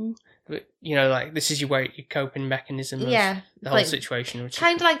like, but, like this is your coping mechanism of the whole situation. Which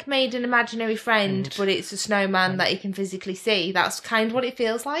kind of like made an imaginary friend, but it's a snowman that he can physically see. That's kind of what it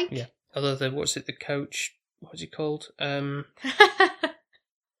feels like. Yeah. Although the coach, what's he called? I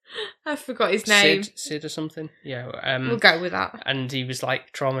forgot his name. Sid or something. Yeah. We'll go with that. And he was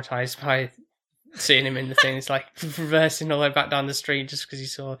like traumatized by seeing him in the thing. It's like reversing all the way back down the street just because he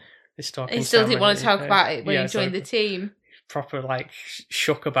saw this talking. He still didn't want to talk about it when he joined the team. Proper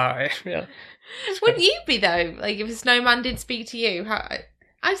shook about it. Yeah. Wouldn't you be though? Like if a snowman did speak to you, I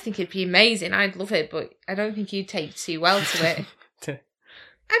just think it'd be amazing. I'd love it, but I don't think you'd take too well to it.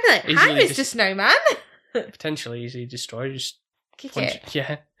 I'd be like, "Hi, Mr. Snowman." Potentially easily destroyed. Just kick it.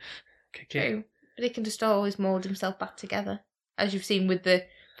 Yeah, kick it. But he can just always mould himself back together, as you've seen with the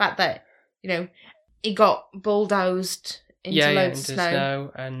fact that he got bulldozed into loads of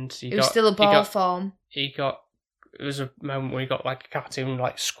snow. And It was still a ball form. It was a moment where he got like a cartoon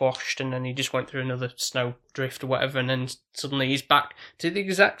like squashed, and then he just went through another snow drift or whatever, and then suddenly he's back to the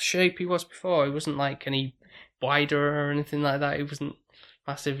exact shape he was before. He wasn't like any wider or anything like that. He wasn't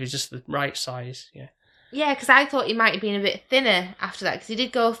massive. He was just the right size. Yeah. Yeah, because I thought he might have been a bit thinner after that, because he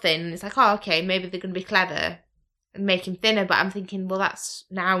did go thin, and it's like, oh, okay, maybe they're going to be clever and make him thinner, but I'm thinking, well, that's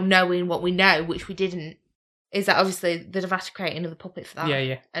now knowing what we know, which we didn't, is that obviously they'd have had to create another puppet for that.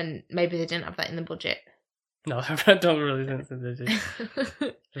 Yeah. And maybe they didn't have that in the budget. No, I don't really think that they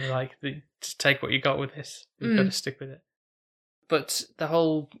did. They're like, just take what you got with this. You've got to stick with it. But the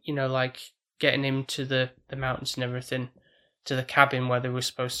whole, like, getting him to the mountains and everything, to the cabin where they were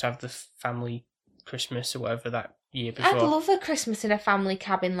supposed to have the family Christmas or whatever that year before. I'd love a Christmas in a family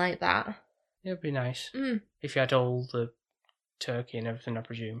cabin like that. It'd be nice. If you had all the turkey and everything, I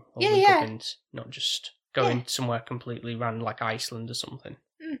presume. All the gubbins, not just going somewhere completely random like Iceland or something.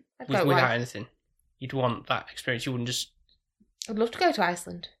 Without anything. You'd want that experience. You wouldn't just... I'd love to go to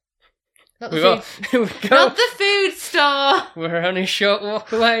Iceland. Not the food. Not the food store. We're only a short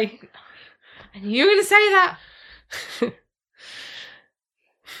walk away. And you were going to say that.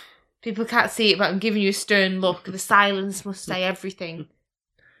 People can't see it, but I'm giving you a stern look. The silence must say everything.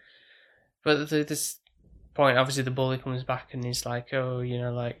 But this point, obviously, the bully comes back and he's like, "Oh,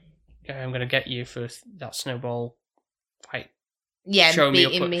 I'm going to get you for that snowball fight." Yeah,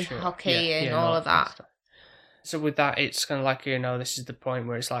 beating me hockey and all of that. So with that, it's kind of like, this is the point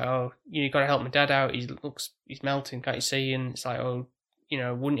where it's like, oh, you got to help my dad out. He's melting, can't you see? And it's like, oh,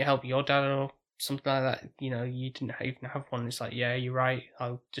 wouldn't you help your dad or something like that? You didn't even have one. It's like, yeah, you're right.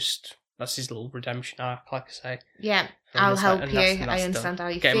 That's his little redemption arc, like I say. Yeah, I'll help you. I understand how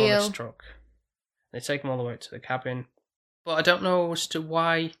you feel. Get him on the truck. They take him all the way to the cabin. But I don't know as to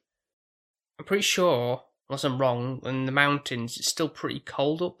why. I'm pretty sure, unless I'm wrong, in the mountains, it's still pretty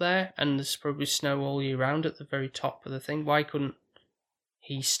cold up there, and there's probably snow all year round at the very top of the thing. Why couldn't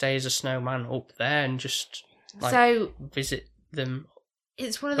he stay as a snowman up there and just visit them?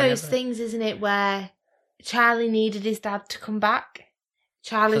 It's one of those things, isn't it, where Charlie needed his dad to come back.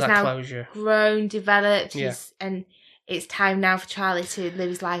 Charlie's now grown, developed, and it's time now for Charlie to live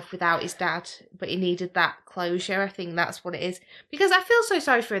his life without his dad, but he needed that closure. I think that's what it is. Because I feel so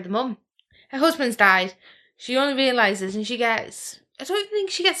sorry for the mum. Her husband's died. She only realises, and I don't think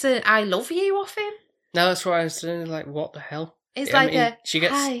she gets an I love you off him. No, that's what I was saying, like, what the hell? It's she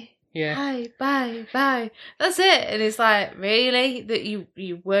gets, hi, bye. That's it. And it's like, really? That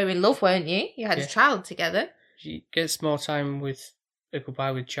you were in love, weren't you? You had a child together. She gets more time with a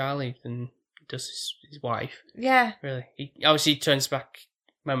goodbye with Charlie than does his wife. Yeah. Really. He obviously turns back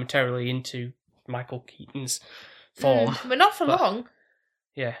momentarily into Michael Keaton's form. But not for long.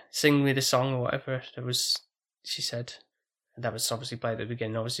 Yeah, sing me the song or whatever. She said. And that was obviously played at the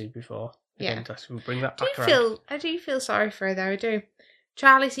beginning, obviously before. Again, we'll bring that back around. I do feel sorry for her though, I do.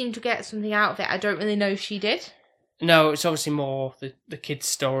 Charlie seemed to get something out of it. I don't really know if she did. No, it's obviously more the kid's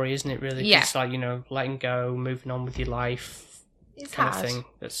story, isn't it, really? Yeah. It's like, letting go, moving on with your life. It's kind hard. of thing.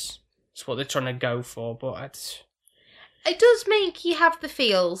 That's what they're trying to go for, but it does make you have the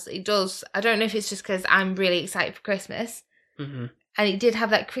feels. It does. I don't know if it's just because I'm really excited for Christmas. Mm-hmm. And it did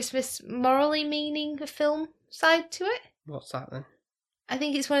have that Christmas morally meaning film side to it. What's that then? I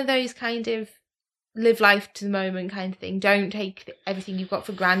think it's one of those kind of live life to the moment kind of thing. Don't take everything you've got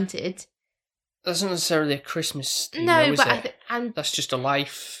for granted. That's not necessarily a Christmas thing, no, though, but that's just a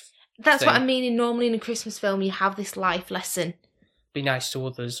life. That's thing. what I mean. Normally in a Christmas film, you have this life lesson. Be nice to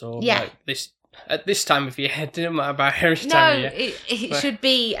others, or like this at this time of year. It doesn't matter about every time of year. It should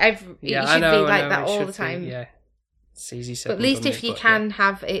be every. Yeah, it should I know, be like that all the time. Yeah, it's easy said. But at least if you can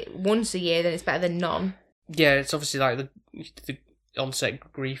have it once a year, then it's better than none. Yeah, it's obviously like the onset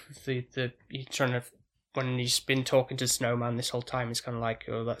grief of the you're trying to. When he's been talking to Snowman this whole time, it's kind of like,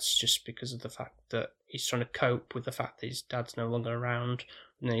 oh, that's just because of the fact that he's trying to cope with the fact that his dad's no longer around.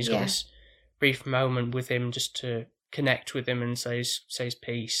 And then he's got this brief moment with him just to connect with him and say his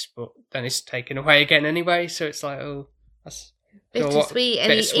piece, but then it's taken away again anyway, so it's like, oh, that's... bittersweet.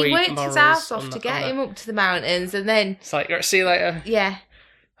 And he worked his ass off to get him up to the mountains, and then... It's like, see you later. Yeah.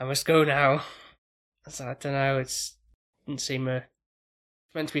 I must go now. So, I don't know, didn't seem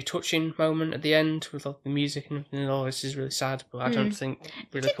meant to be a touching moment at the end with all the music and everything. Oh, this is really sad, but I don't think it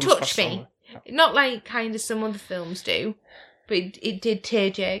really did comes touch me. Not like kind of some other films do, but it did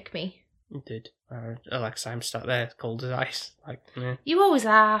tear-jerk me. It did. Alex, I'm stuck there, cold as ice. Like, yeah. You always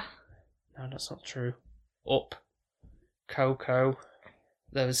are. No, that's not true. Up, Coco,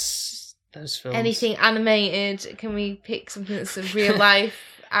 those films. Anything animated? Can we pick something that's a real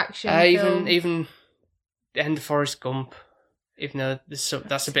life action film? Even the end of Forrest Gump. Even though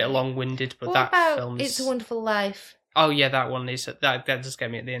that's a bit long-winded, but What that about film's... It's a Wonderful Life? Oh yeah, that one is that does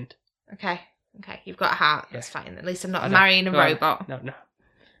get me at the end. Okay, you've got a heart. Yeah. That's fine. At least I'm not I marrying a don't- robot. No.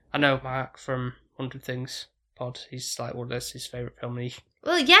 I know Mark from 100 Things pod. He's like, well, that's his favourite film.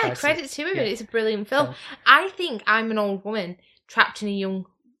 Well, yeah, I see. credit to him. Yeah. It's a brilliant film. I think I'm an old woman trapped in a young,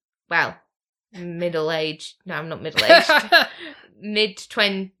 well, middle-aged. No, I'm not middle-aged. Late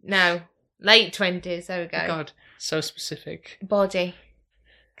 20s. There we go. God, so specific. Body.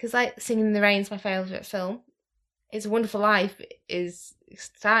 Because, like, Singing in the Rain is my favourite film. It's a Wonderful Life is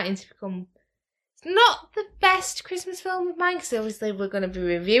starting to become... It's not the best Christmas film of mine, because obviously we're going to be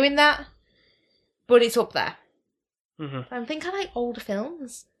reviewing that. But it's up there. Mm-hmm. I think I like older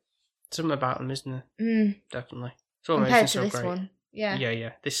films. Something about them, isn't there? Definitely. It's all Compared amazing, to so this great. one. Yeah.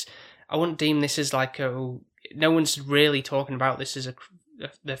 Yeah. This, I wouldn't deem this as like a... No one's really talking about this as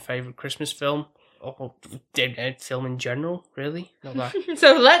their favourite Christmas film. Or film in general, really. Not that.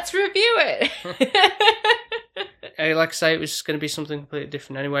 So let's review it. Like I say, it was going to be something completely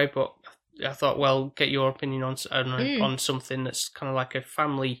different anyway, but I thought, well, get your opinion on something that's kind of like a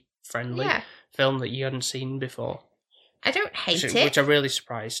family-friendly film that you hadn't seen before. I don't hate it. Which I'm really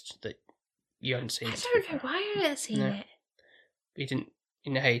surprised that you hadn't seen I it. don't know why I haven't seen it. You didn't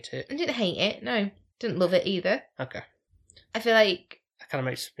hate it? I didn't hate it, no. Didn't love it either. Okay. I feel like... That kind of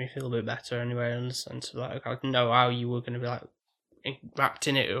makes me feel a bit better anyway, in the sense of like, I didn't know how you were going to be like wrapped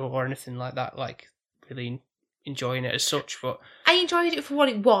in it or anything like that, like really enjoying it as such, but... I enjoyed it for what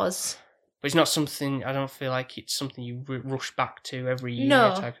it was. But it's not something, I don't feel like it's something you rush back to every year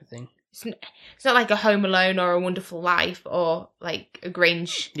type of thing. It's not like a Home Alone or A Wonderful Life or like a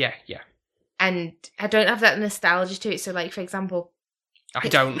Grinch. Yeah. And I don't have that nostalgia to it. So, like, for example... I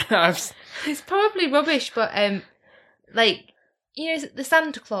don't. It's probably rubbish, but, like, you know, the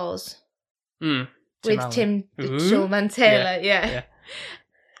Santa Claus with Tim Shulman Taylor, yeah.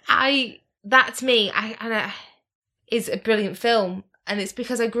 That to me, is a brilliant film, and it's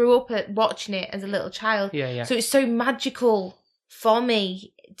because I grew up watching it as a little child. Yeah. So it's so magical for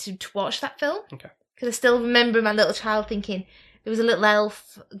me to watch that film. Okay. Because I still remember my little child thinking there was a little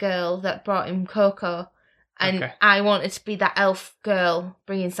elf girl that brought him cocoa, and I wanted to be that elf girl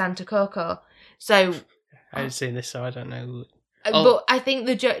bringing Santa cocoa. So I haven't seen this, so I don't know. But I think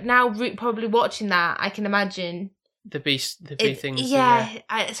now probably watching that, I can imagine the bee things. Yeah,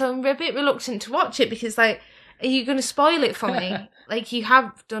 so I'm a bit reluctant to watch it because, like, are you going to spoil it for me? Like, you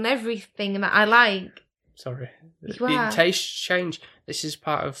have done everything that I like. Sorry, You are. The tastes change. This is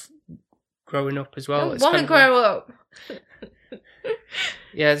part of growing up as well. I want to grow up.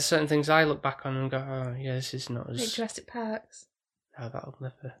 Yeah, there's certain things I look back on and go, oh yeah, this is not as... Like Jurassic Parks. No, that'll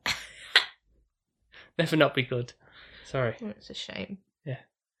never not be good. Sorry. It's a shame. Yeah.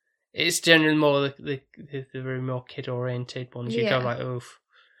 It's generally more the very more kid-oriented ones. You go like, oof.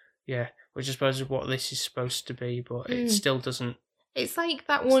 Yeah. Which I suppose is what this is supposed to be, but it still doesn't... It's like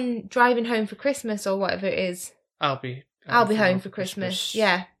that one, Driving Home for Christmas or whatever it is. I'll be home for Christmas.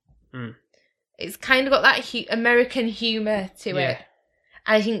 Yeah. It's kind of got that American humour to it.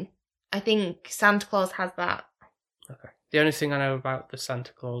 And I think Santa Claus has that. Okay. The only thing I know about the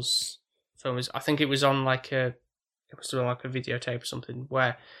Santa Claus film is I think it was on like a videotape or something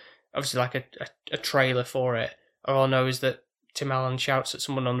where obviously like a trailer for it. All I know is that Tim Allen shouts at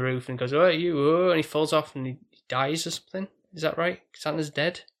someone on the roof and goes, "Oh, you!" and he falls off and he dies or something. Is that right? Santa's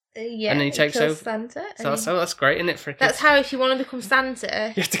dead. Yeah, and then he takes over Santa. So that's great, isn't it? For a kid? That's how, if you want to become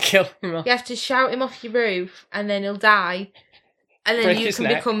Santa, you have to kill him off. You have to shout him off your roof, and then he'll die, and then you can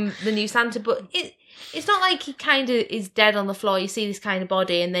become the new Santa. But it's not like he kind of is dead on the floor. You see this kind of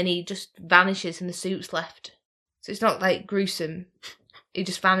body, and then he just vanishes, and the suit's left. So it's not like gruesome. He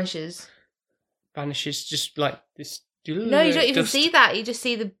just vanishes. Vanishes, just like this. No, you don't even see that. You just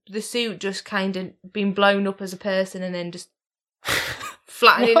see the suit just kind of being blown up as a person, and then just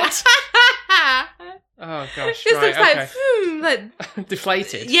flattening. Oh gosh! Just right, looks like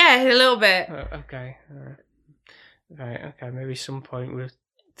deflated. Yeah, a little bit. Oh, okay, right. Okay, maybe some point we're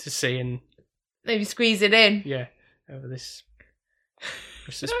to see and maybe squeeze it in. Yeah, over this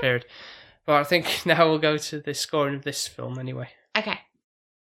Christmas period. But I think now we'll go to the scoring of this film anyway. Okay.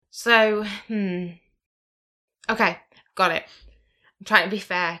 So, okay, got it. I'm trying to be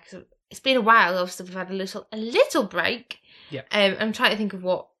fair because it's been a while. Obviously, we've had a little break. Yeah. I'm trying to think of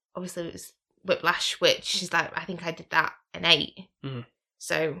what. Obviously, it was Whiplash, which is like, I think I did that an 8. Mm-hmm.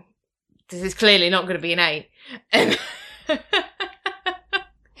 So this is clearly not going to be an 8.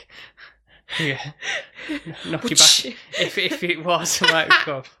 Yeah. Knock you back. If it was, I'm like,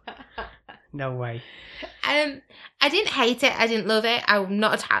 oh, no way. I didn't hate it. I didn't love it. I'm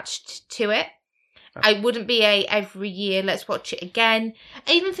not attached to it. I wouldn't be every year, let's watch it again.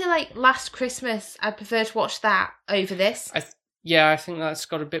 I even feel like Last Christmas, I'd prefer to watch that over this. I think that's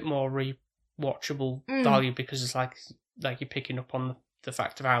got a bit more rewatchable value because it's like you're picking up on the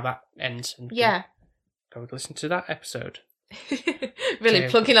fact of how that ends. And yeah. Go and listen to that episode. Really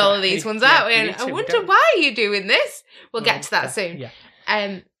plugging all of these ones out. And I wonder why you're doing this. We'll get to that soon.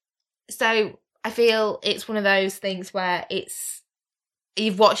 Yeah. So I feel it's one of those things where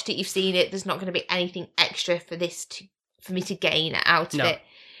you've watched it, you've seen it. There's not going to be anything extra for me to gain out of it.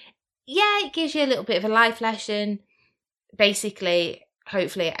 Yeah, it gives you a little bit of a life lesson. Basically,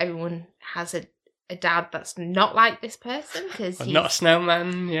 hopefully, everyone has a dad that's not like this person because not a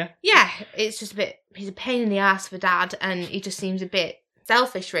snowman. Yeah, it's just he's a pain in the ass for dad, and he just seems a bit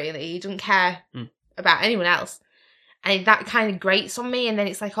selfish. Really, he doesn't care about anyone else. And that kind of grates on me, and then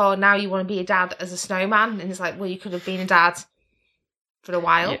it's like, oh, now you want to be a dad as a snowman, and it's like, well, you could have been a dad for a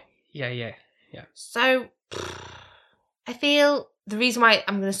while. Yeah. So, I feel the reason why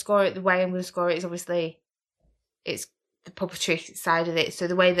I'm going to score it the way I'm going to score it is obviously it's the puppetry side of it. So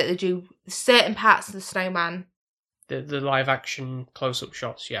the way that they do certain parts of the snowman. The live action close-up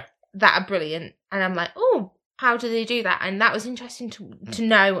shots, yeah. That are brilliant. And I'm like, oh, how do they do that? And that was interesting to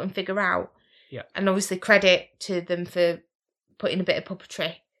know and figure out. Yeah. And obviously credit to them for putting a bit of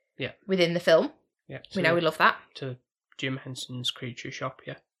puppetry within the film. Yeah. We know we love that. To Jim Henson's Creature Shop,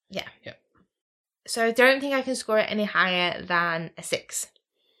 yeah. Yeah. Yeah. So I don't think I can score it any higher than a 6.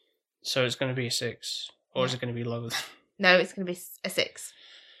 So it's going to be a 6? Or is it going to be lower than... No, it's going to be a 6.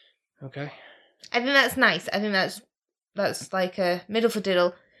 Okay. I think that's nice. I think that's like a middle for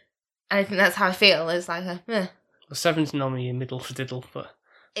diddle. And I think that's how I feel. It's like a... Well, 7's normally a middle for diddle, but...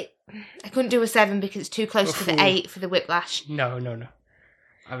 I couldn't do a 7 because it's too close to the 8 for the whiplash. No.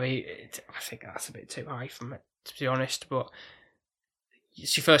 I mean, I think that's a bit too high for me, to be honest, but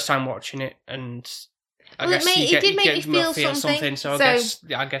it's your first time watching it, and I guess it did make me feel something. So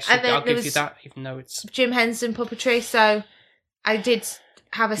I guess I'll give you that, even though it's... Jim Henson puppetry, so I did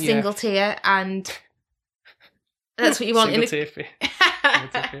have a single tear, and that's what you want in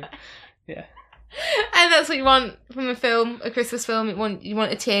a... Yeah. And that's what you want from a film, a Christmas film. You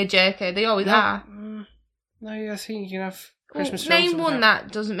want a tearjerker. They always are. No, I think you can have Christmas films. Name one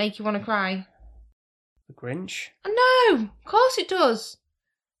that doesn't make you want to cry. The Grinch? Oh, no, of course it does.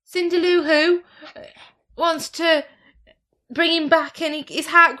 Cinderloo Who wants to bring him back, and his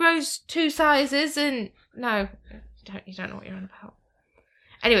heart grows 2 sizes. And no, you don't know what you're on about.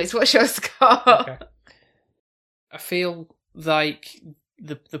 Anyways, what's your score? Okay. I feel like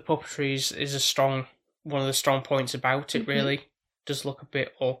the puppetry is one of the strong points about it, really. Does look a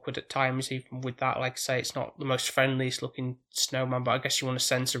bit awkward at times, even with that. Like I say, it's not the most friendliest looking snowman, but I guess you want a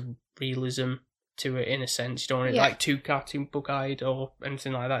sense of realism to it in a sense. You don't want it like too cartoon book-eyed or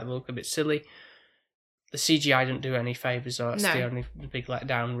anything like that. It look a bit silly. The CGI didn't do any favours, so that's the big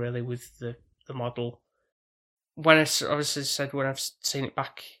letdown, really, with the model. When I obviously said when I've seen it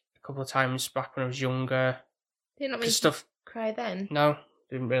back a couple of times back when I was younger, did not make you cry then? No,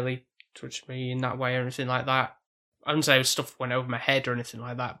 didn't really touch me in that way or anything like that. I wouldn't say stuff went over my head or anything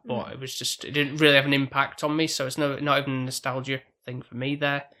like that, but it didn't really have an impact on me, so it's not even a nostalgia thing for me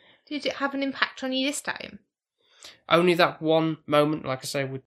there. Did it have an impact on you this time? Only that one moment, like I say,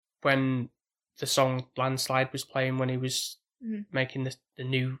 when the song Landslide was playing, when he was making the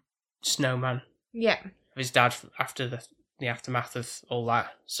new snowman. Yeah. Of his dad after the aftermath of all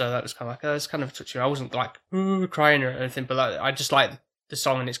that. So that was kind of like, it's kind of touching. I wasn't like crying or anything, but I just like the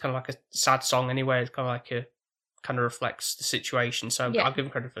song, and it's kind of like a sad song anyway. It's kind of like kind of reflects the situation. So I'll give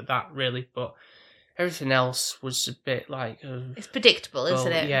him credit for that, really. But everything else was a bit like... it's predictable,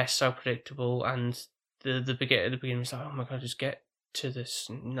 isn't it? Yeah, so predictable. And the beginning was like, oh my God, just get to this.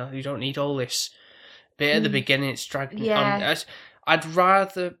 No, you don't need all this. Bit at the beginning, it's dragging on. I'd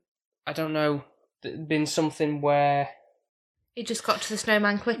rather, I don't know, been something where... He just got to the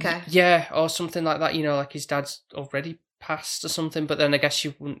snowman quicker? Yeah, or something like that, like his dad's already passed or something, but then I guess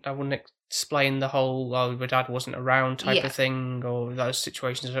I wouldn't explain the whole, my dad wasn't around type of thing, or those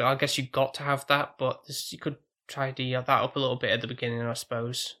situations. I guess you got to have that, but you could tidy that up a little bit at the beginning, I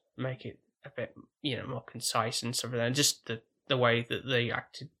suppose. Make it a bit, more concise and stuff like that. And just the way that they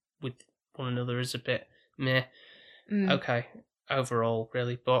acted with one another is a bit meh. Okay, overall,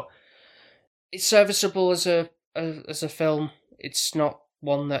 really. But it's serviceable as a film. It's not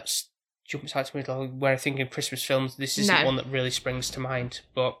one that's jumps out to me like when I think of Christmas films. This isn't one that really springs to mind.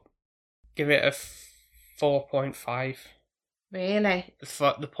 But give it a 4.5. Really? The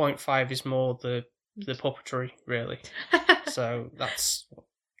 0.5 is more the puppetry, really. So that's what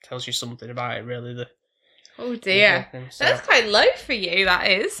tells you something about it, really. Oh dear, that's quite low for you. That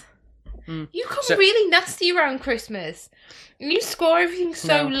is. You come really nasty around Christmas. And you score everything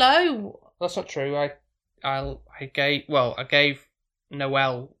so low. That's not true. I gave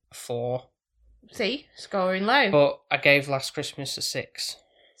Noel a 4. See? Scoring low. But I gave Last Christmas a 6.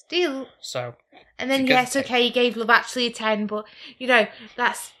 Still. So. And then, yes, okay, you gave Love Actually a 10, but,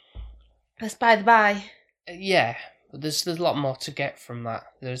 that's by the by. Yeah, but there's a lot more to get from that,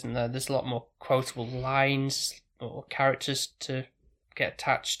 isn't there? There's a lot more quotable lines or characters to get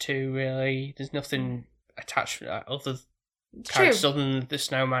attached to, really. There's nothing attached other characters other than the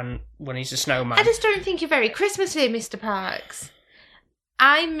snowman when he's a snowman. I just don't think you're very Christmassy, Mr. Parks.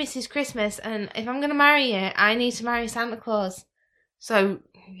 I'm Mrs. Christmas, and if I'm going to marry you, I need to marry Santa Claus. So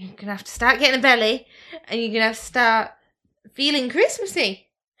you're going to have to start getting a belly, and you're going to have to start feeling Christmassy.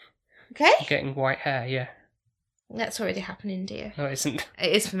 Okay? Getting white hair, yeah. That's already happening, dear. No, it isn't.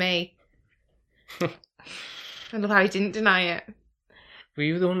 It is for me. I love how you didn't deny it. Were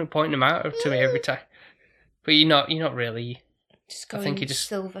you the one who pointed them out to me every time? But you're not really. I think you just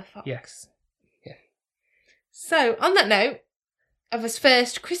silver fox. Yes. Yeah. So, on that note, of his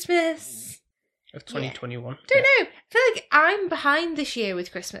first Christmas of 2021. Don't know. I feel like I'm behind this year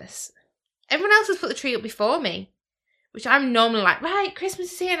with Christmas. Everyone else has put the tree up before me, which I'm normally like, right,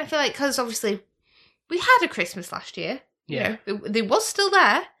 Christmas is here. And I feel like, because obviously we had a Christmas last year. Yeah. They was still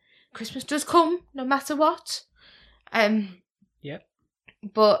there. Christmas does come, no matter what. Yep.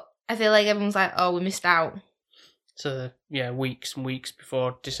 But I feel like everyone's like, oh, we missed out. So, weeks and weeks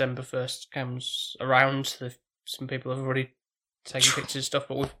before December 1st comes around, some people have already taken pictures and stuff,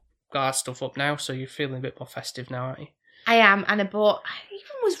 but we've got our stuff up now, so you're feeling a bit more festive now, aren't you? I am, and I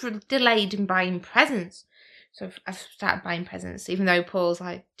even was delayed in buying presents. So I've started buying presents, even though Paul's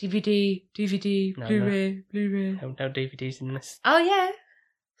like, DVD, Blu-ray. No DVDs in this. Oh, yeah.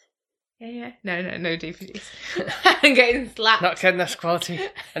 Yeah. No DVDs. I'm getting slapped. Not getting this quality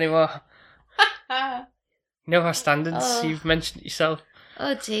anymore. You know our standards, You've mentioned it yourself.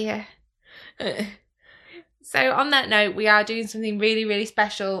 Oh, dear. So, on that note, we are doing something really, really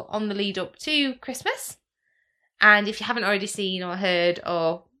special on the lead up to Christmas. And if you haven't already seen or heard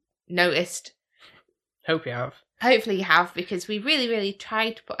or noticed... Hope you have. Hopefully you have, because we really, really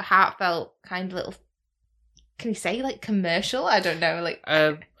tried to put a heartfelt kind of little... Can you say, commercial? I don't know,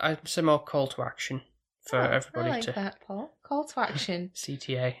 I'd say more call to action for everybody I like that, Paul. Call to action.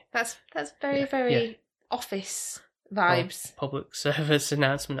 CTA. That's very, very office vibes. Or public service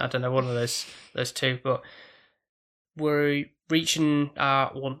announcement. I don't know, one of those two, but... We're reaching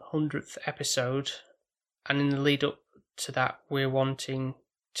our 100th episode, and in the lead up to that, we're wanting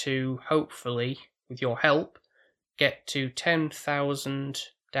to hopefully, with your help, get to 10,000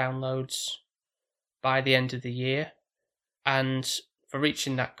 downloads by the end of the year. And for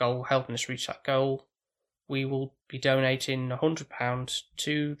reaching that goal, helping us reach that goal, we will be donating £100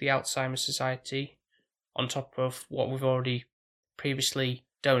 to the Alzheimer's Society on top of what we've already previously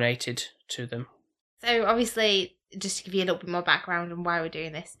donated to them. So obviously, just to give you a little bit more background on why we're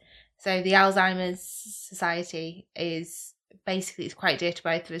doing this. So the Alzheimer's Society is basically, it's quite dear to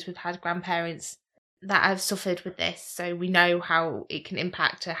both of us. We've had grandparents that have suffered with this, so we know how it can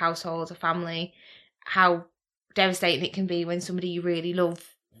impact a household, a family, how devastating it can be when somebody you really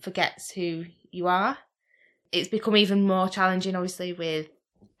love forgets who you are. It's become even more challenging, obviously, with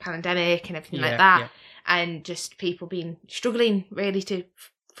pandemic and everything like that, and just people struggling really to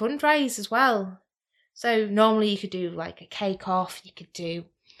fundraise as well. So normally you could do a cake off, you could do,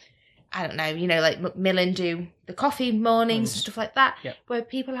 I don't know, like Macmillan do the coffee mornings and stuff like that, where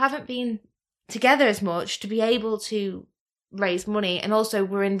people haven't been together as much to be able to raise money. And also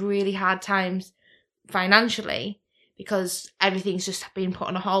we're in really hard times financially because everything's just been put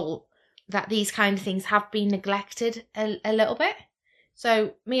on a hold, that these kind of things have been neglected a little bit.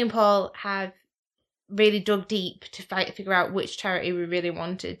 So me and Paul have really dug deep to figure out which charity we really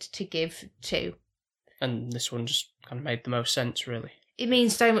wanted to give to. And this one just kind of made the most sense, really. It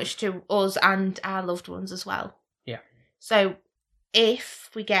means so much to us and our loved ones as well. Yeah. So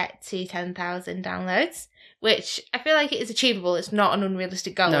if we get to 10,000 downloads, which I feel like it is achievable, it's not an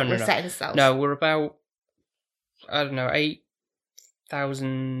unrealistic goal that we're setting ourselves. No, we're about,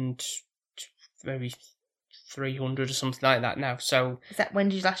 8,000, maybe 300 or something like that now. So is that, when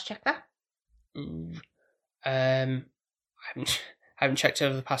did you last check that? I haven't checked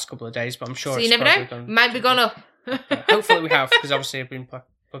over the past couple of days, but I'm sure so it's you never know. Might be gone up. Hopefully we have, because obviously I've been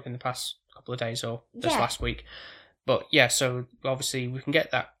plugging the past couple of days or just last week. But so obviously we can get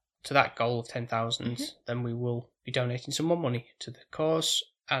that to that goal of 10,000, then we will be donating some more money to the cause,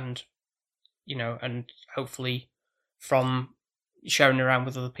 and and hopefully from sharing around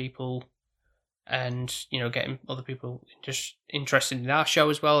with other people, and getting other people just interested in our show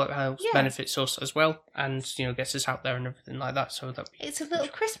as well. It helps benefits us as well, and gets us out there and everything like that. So it's a little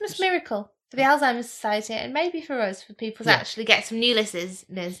Christmas miracle for the Alzheimer's Society, and maybe for us, for people to actually get some new listeners.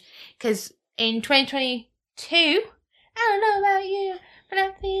 Because in 2022, I don't know about you, but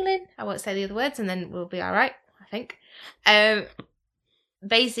I'm feeling. I won't say the other words, and then we'll be all right, I think.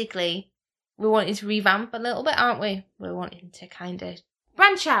 Basically, we're wanting to revamp a little bit, aren't we? We're wanting to kind of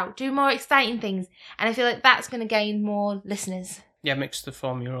branch out, do more exciting things, and I feel like that's going to gain more listeners. Yeah, mix the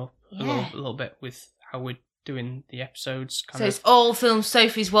formula up a little bit with how we're doing the episodes. So it's all films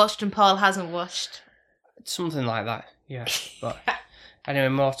Sophie's watched and Paul hasn't watched. Something like that, yeah. But anyway,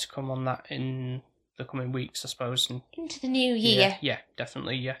 more to come on that in the coming weeks, I suppose. And into the new year. Yeah,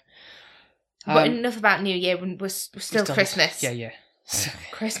 definitely, yeah. But enough about New Year, we're still Christmas. Yeah.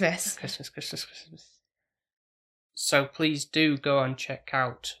 Christmas. So please do go and check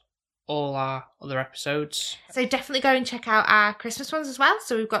out all our other episodes. So definitely go and check out our Christmas ones as well.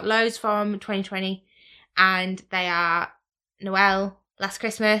 So we've got loads from 2020, and they are Noel, Last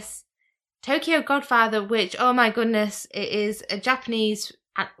Christmas, Tokyo Godfather, which, oh my goodness, it is a Japanese,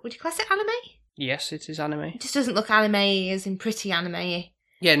 would you class it anime? Yes, it is anime. It just doesn't look anime as in pretty anime.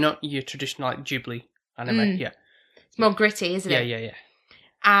 Yeah, not your traditional like Ghibli anime, yeah. It's more gritty, isn't it? Yeah.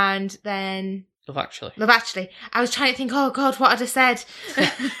 And then Love Actually. I was trying to think, oh God, what had I said?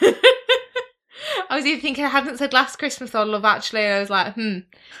 I was either thinking I hadn't said Last Christmas or Love Actually, and I was like,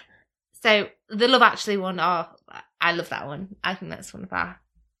 So the Love Actually one, I love that one. I think that's one of our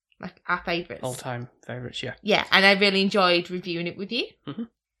favourites. All-time favourites, yeah. Yeah, and I really enjoyed reviewing it with you. Mm-hmm.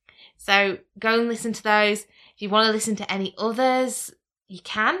 So go and listen to those. If you want to listen to any others, you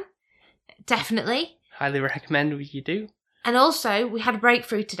can. Definitely. Highly recommend you do. And also, we had a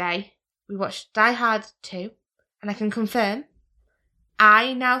breakthrough today. We watched Die Hard 2, and I can confirm,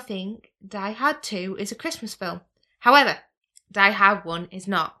 I now think Die Hard 2 is a Christmas film. However, Die Hard 1 is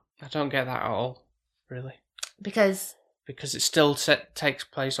not. I don't get that at all, really. Because it still takes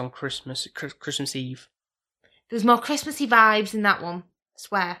place on Christmas Eve. There's more Christmassy vibes in that one, I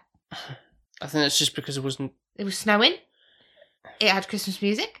swear. I think that's just because it was snowing. It had Christmas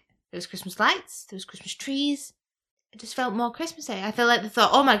music. There was Christmas lights. There was Christmas trees. It just felt more Christmassy. I feel like they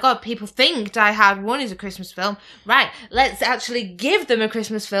thought, oh my God, people think Die Hard 1 is a Christmas film. Right, let's actually give them a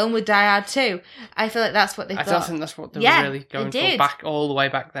Christmas film with Die Hard 2. I feel like that's what they thought. I don't think that's what they were really going for back all the way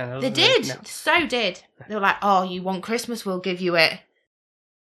back then. They did. No. So did. They were like, oh, you want Christmas? We'll give you it.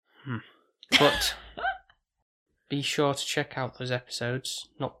 But be sure to check out those episodes.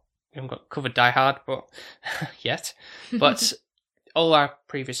 We haven't got covered Die Hard, but yet. But all our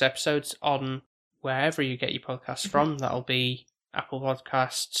previous episodes on wherever you get your podcasts from. That'll be Apple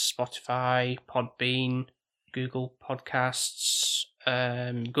Podcasts, Spotify, Podbean, Google Podcasts,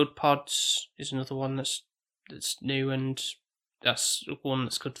 Good Pods is another one that's new, and that's one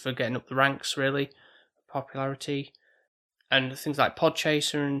that's good for getting up the ranks, really, popularity. And things like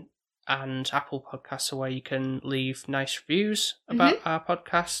Podchaser and Apple Podcasts are where you can leave nice reviews about our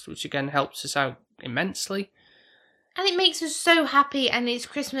podcast, which again helps us out immensely. And it makes us so happy, and it's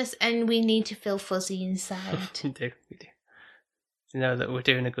Christmas, and we need to feel fuzzy inside. We do. To know that we're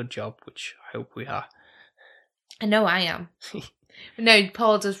doing a good job, which I hope we are. I know I am. No,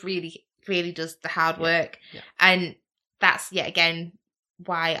 Paul does really does the hard work. Yeah. And that's, yet again,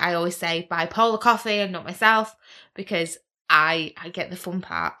 why I always say buy Paul a coffee and not myself, because I get the fun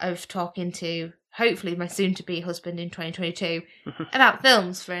part of talking to, hopefully, my soon-to-be husband in 2022 about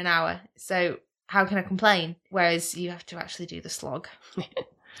films for an hour. So how can I complain? Whereas you have to actually do the slog. I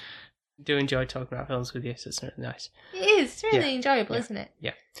do enjoy talking about films with you, so it's really nice. It is. It's really enjoyable, isn't it?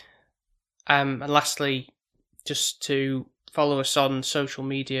 Yeah. And lastly, just to follow us on social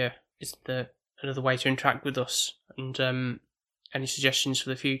media is another way to interact with us, and any suggestions for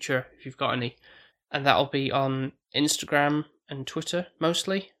the future, if you've got any. And that'll be on Instagram and Twitter,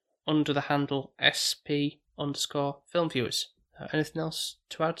 mostly, under the handle SP_filmviewers. Anything else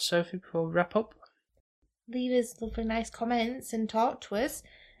to add, Sophie, before we wrap up? Leave us lovely nice comments and talk to us.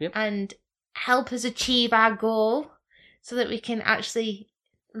 Yep. And help us achieve our goal so that we can actually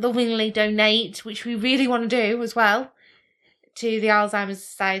lovingly donate, which we really want to do as well, to the Alzheimer's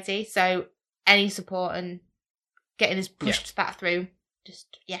Society. So any support and getting us pushed that through,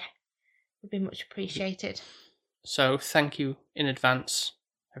 would be much appreciated. So thank you in advance,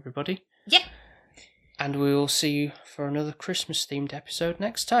 everybody. Yeah. And we will see you for another Christmas-themed episode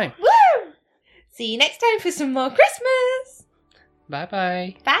next time. Woo! See you next time for some more Christmas.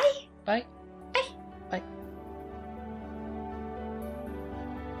 Bye-bye. Bye. Bye.